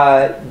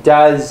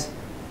does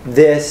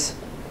this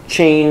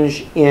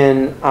change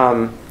in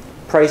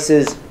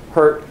prices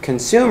hurt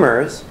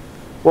consumers?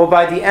 Well,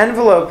 by the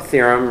envelope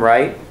theorem,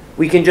 right,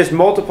 we can just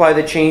multiply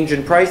the change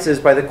in prices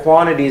by the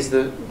quantities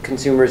the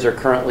consumers are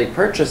currently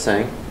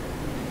purchasing.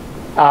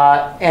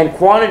 And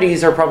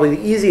quantities are probably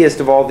the easiest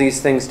of all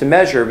these things to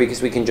measure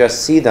because we can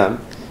just see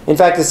them. In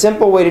fact, a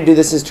simple way to do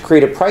this is to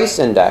create a price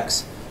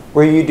index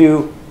where you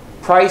do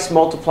price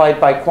multiplied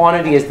by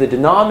quantity as the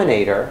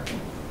denominator.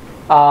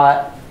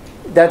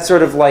 That's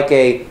sort of like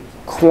a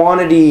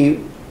quantity,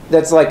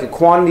 that's like a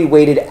quantity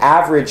weighted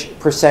average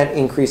percent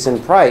increase in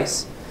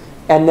price.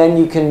 And then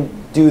you can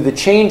do the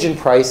change in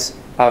price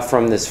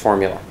from this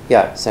formula.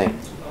 Yeah, same.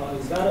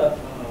 Is that a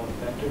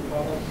vector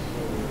product?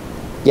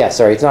 Yeah,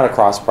 sorry, it's not a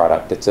cross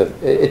product.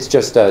 It's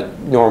just a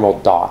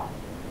normal dot.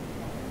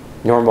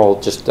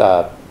 Normal, just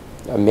a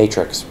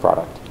matrix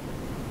product.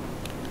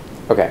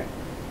 Okay.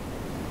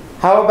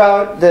 How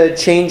about the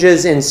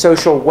changes in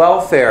social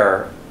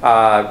welfare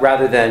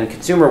rather than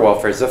consumer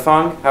welfare?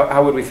 Zafang,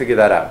 how would we figure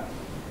that out?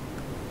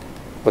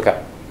 Look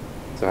up.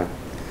 Zafang.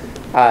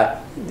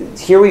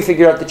 Here we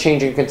figured out the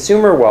change in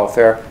consumer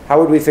welfare. How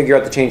would we figure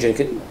out the change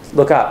in,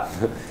 look up.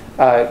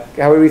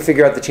 How would we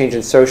figure out the change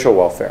in social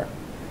welfare?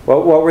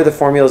 What were the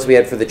formulas we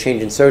had for the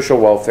change in social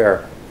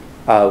welfare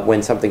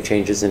when something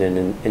changes in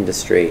an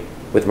industry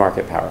with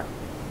market power?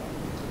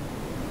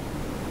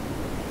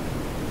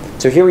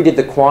 So here we did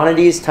the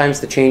quantities times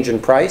the change in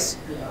price.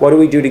 What do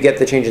we do to get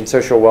the change in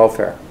social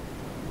welfare?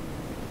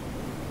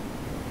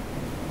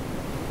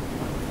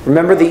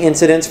 Remember the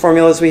incidence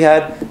formulas we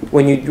had?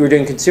 When you were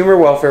doing consumer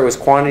welfare, it was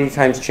quantity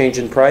times change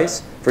in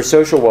price. For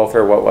social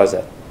welfare, what was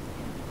it?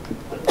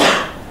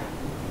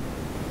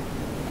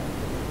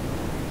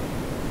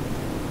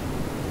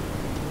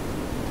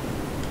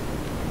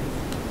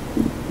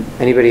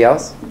 Anybody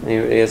else?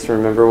 Anybody else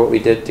remember what we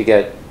did to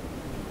get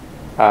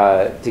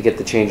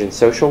the change in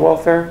social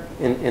welfare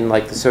in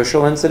like the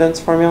social incidence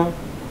formula?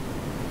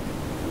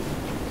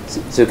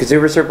 So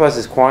consumer surplus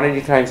is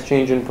quantity times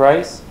change in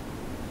price.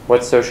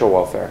 What's social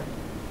welfare?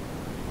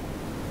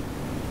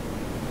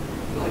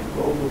 Like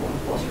rho over 1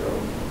 plus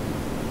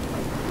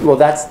rho. Well,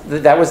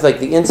 that was like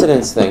the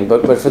incidence thing,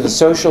 but for the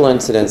social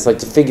incidence, like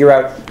to figure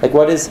out like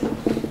what is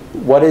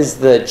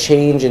the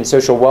change in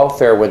social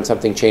welfare when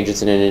something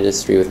changes in an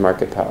industry with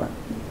market power?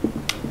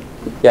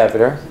 Yeah,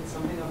 Vidar? Is it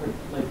something over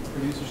like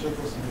producer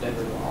surplus and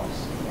debtor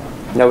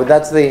loss? No, but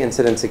that's the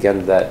incidence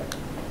again that.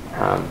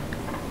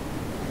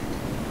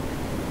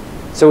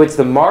 So it's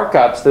the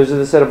markups, those are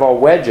the set of all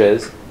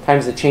wedges,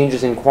 times the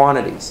changes in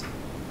quantities.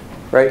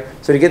 right?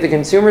 So to get the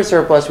consumer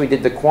surplus, we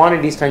did the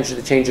quantities times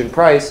the change in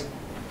price.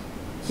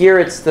 Here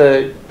it's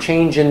the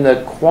change in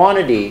the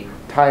quantity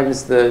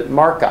times the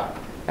markup.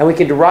 And we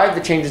can derive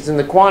the changes in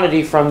the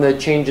quantity from the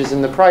changes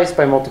in the price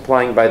by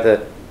multiplying by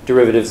the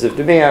derivatives of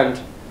demand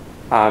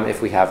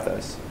if we have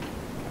those.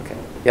 Okay.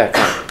 Yeah,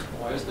 Connor.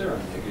 Why is there a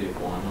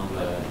 -1 on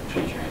the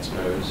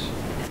G-transpose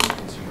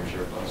consumer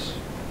surplus?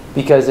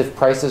 Because if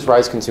prices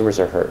rise, consumers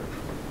are hurt,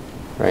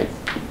 right?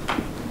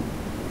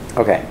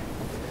 Okay.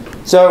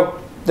 So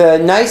the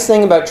nice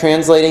thing about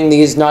translating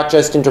these not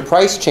just into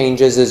price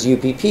changes as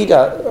UPP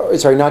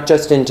does, sorry, not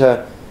just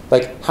into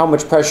like how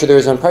much pressure there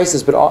is on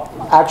prices, but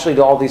actually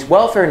to all these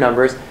welfare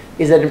numbers,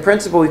 is that in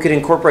principle we could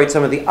incorporate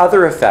some of the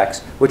other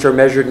effects which are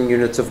measured in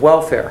units of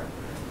welfare,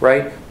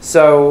 right?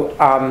 So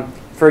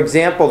for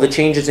example, the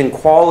changes in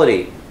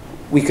quality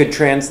we could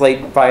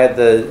translate via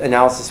the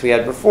analysis we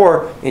had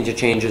before into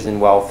changes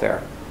in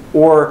welfare.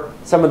 Or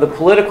some of the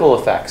political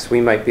effects we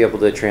might be able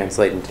to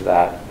translate into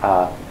that.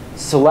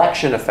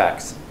 Selection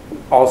effects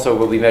also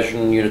will be measured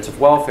in units of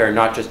welfare,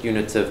 not just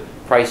units of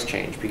price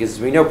change, because as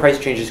we know, price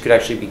changes could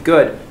actually be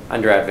good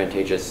under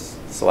advantageous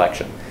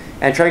selection.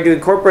 And trying to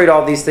incorporate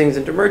all these things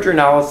into merger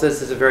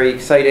analysis is a very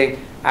exciting,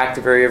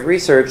 active area of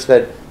research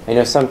that I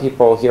know some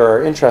people here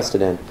are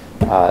interested in.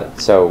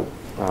 So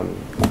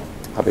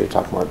happy to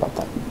talk more about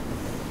that.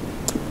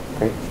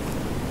 Great.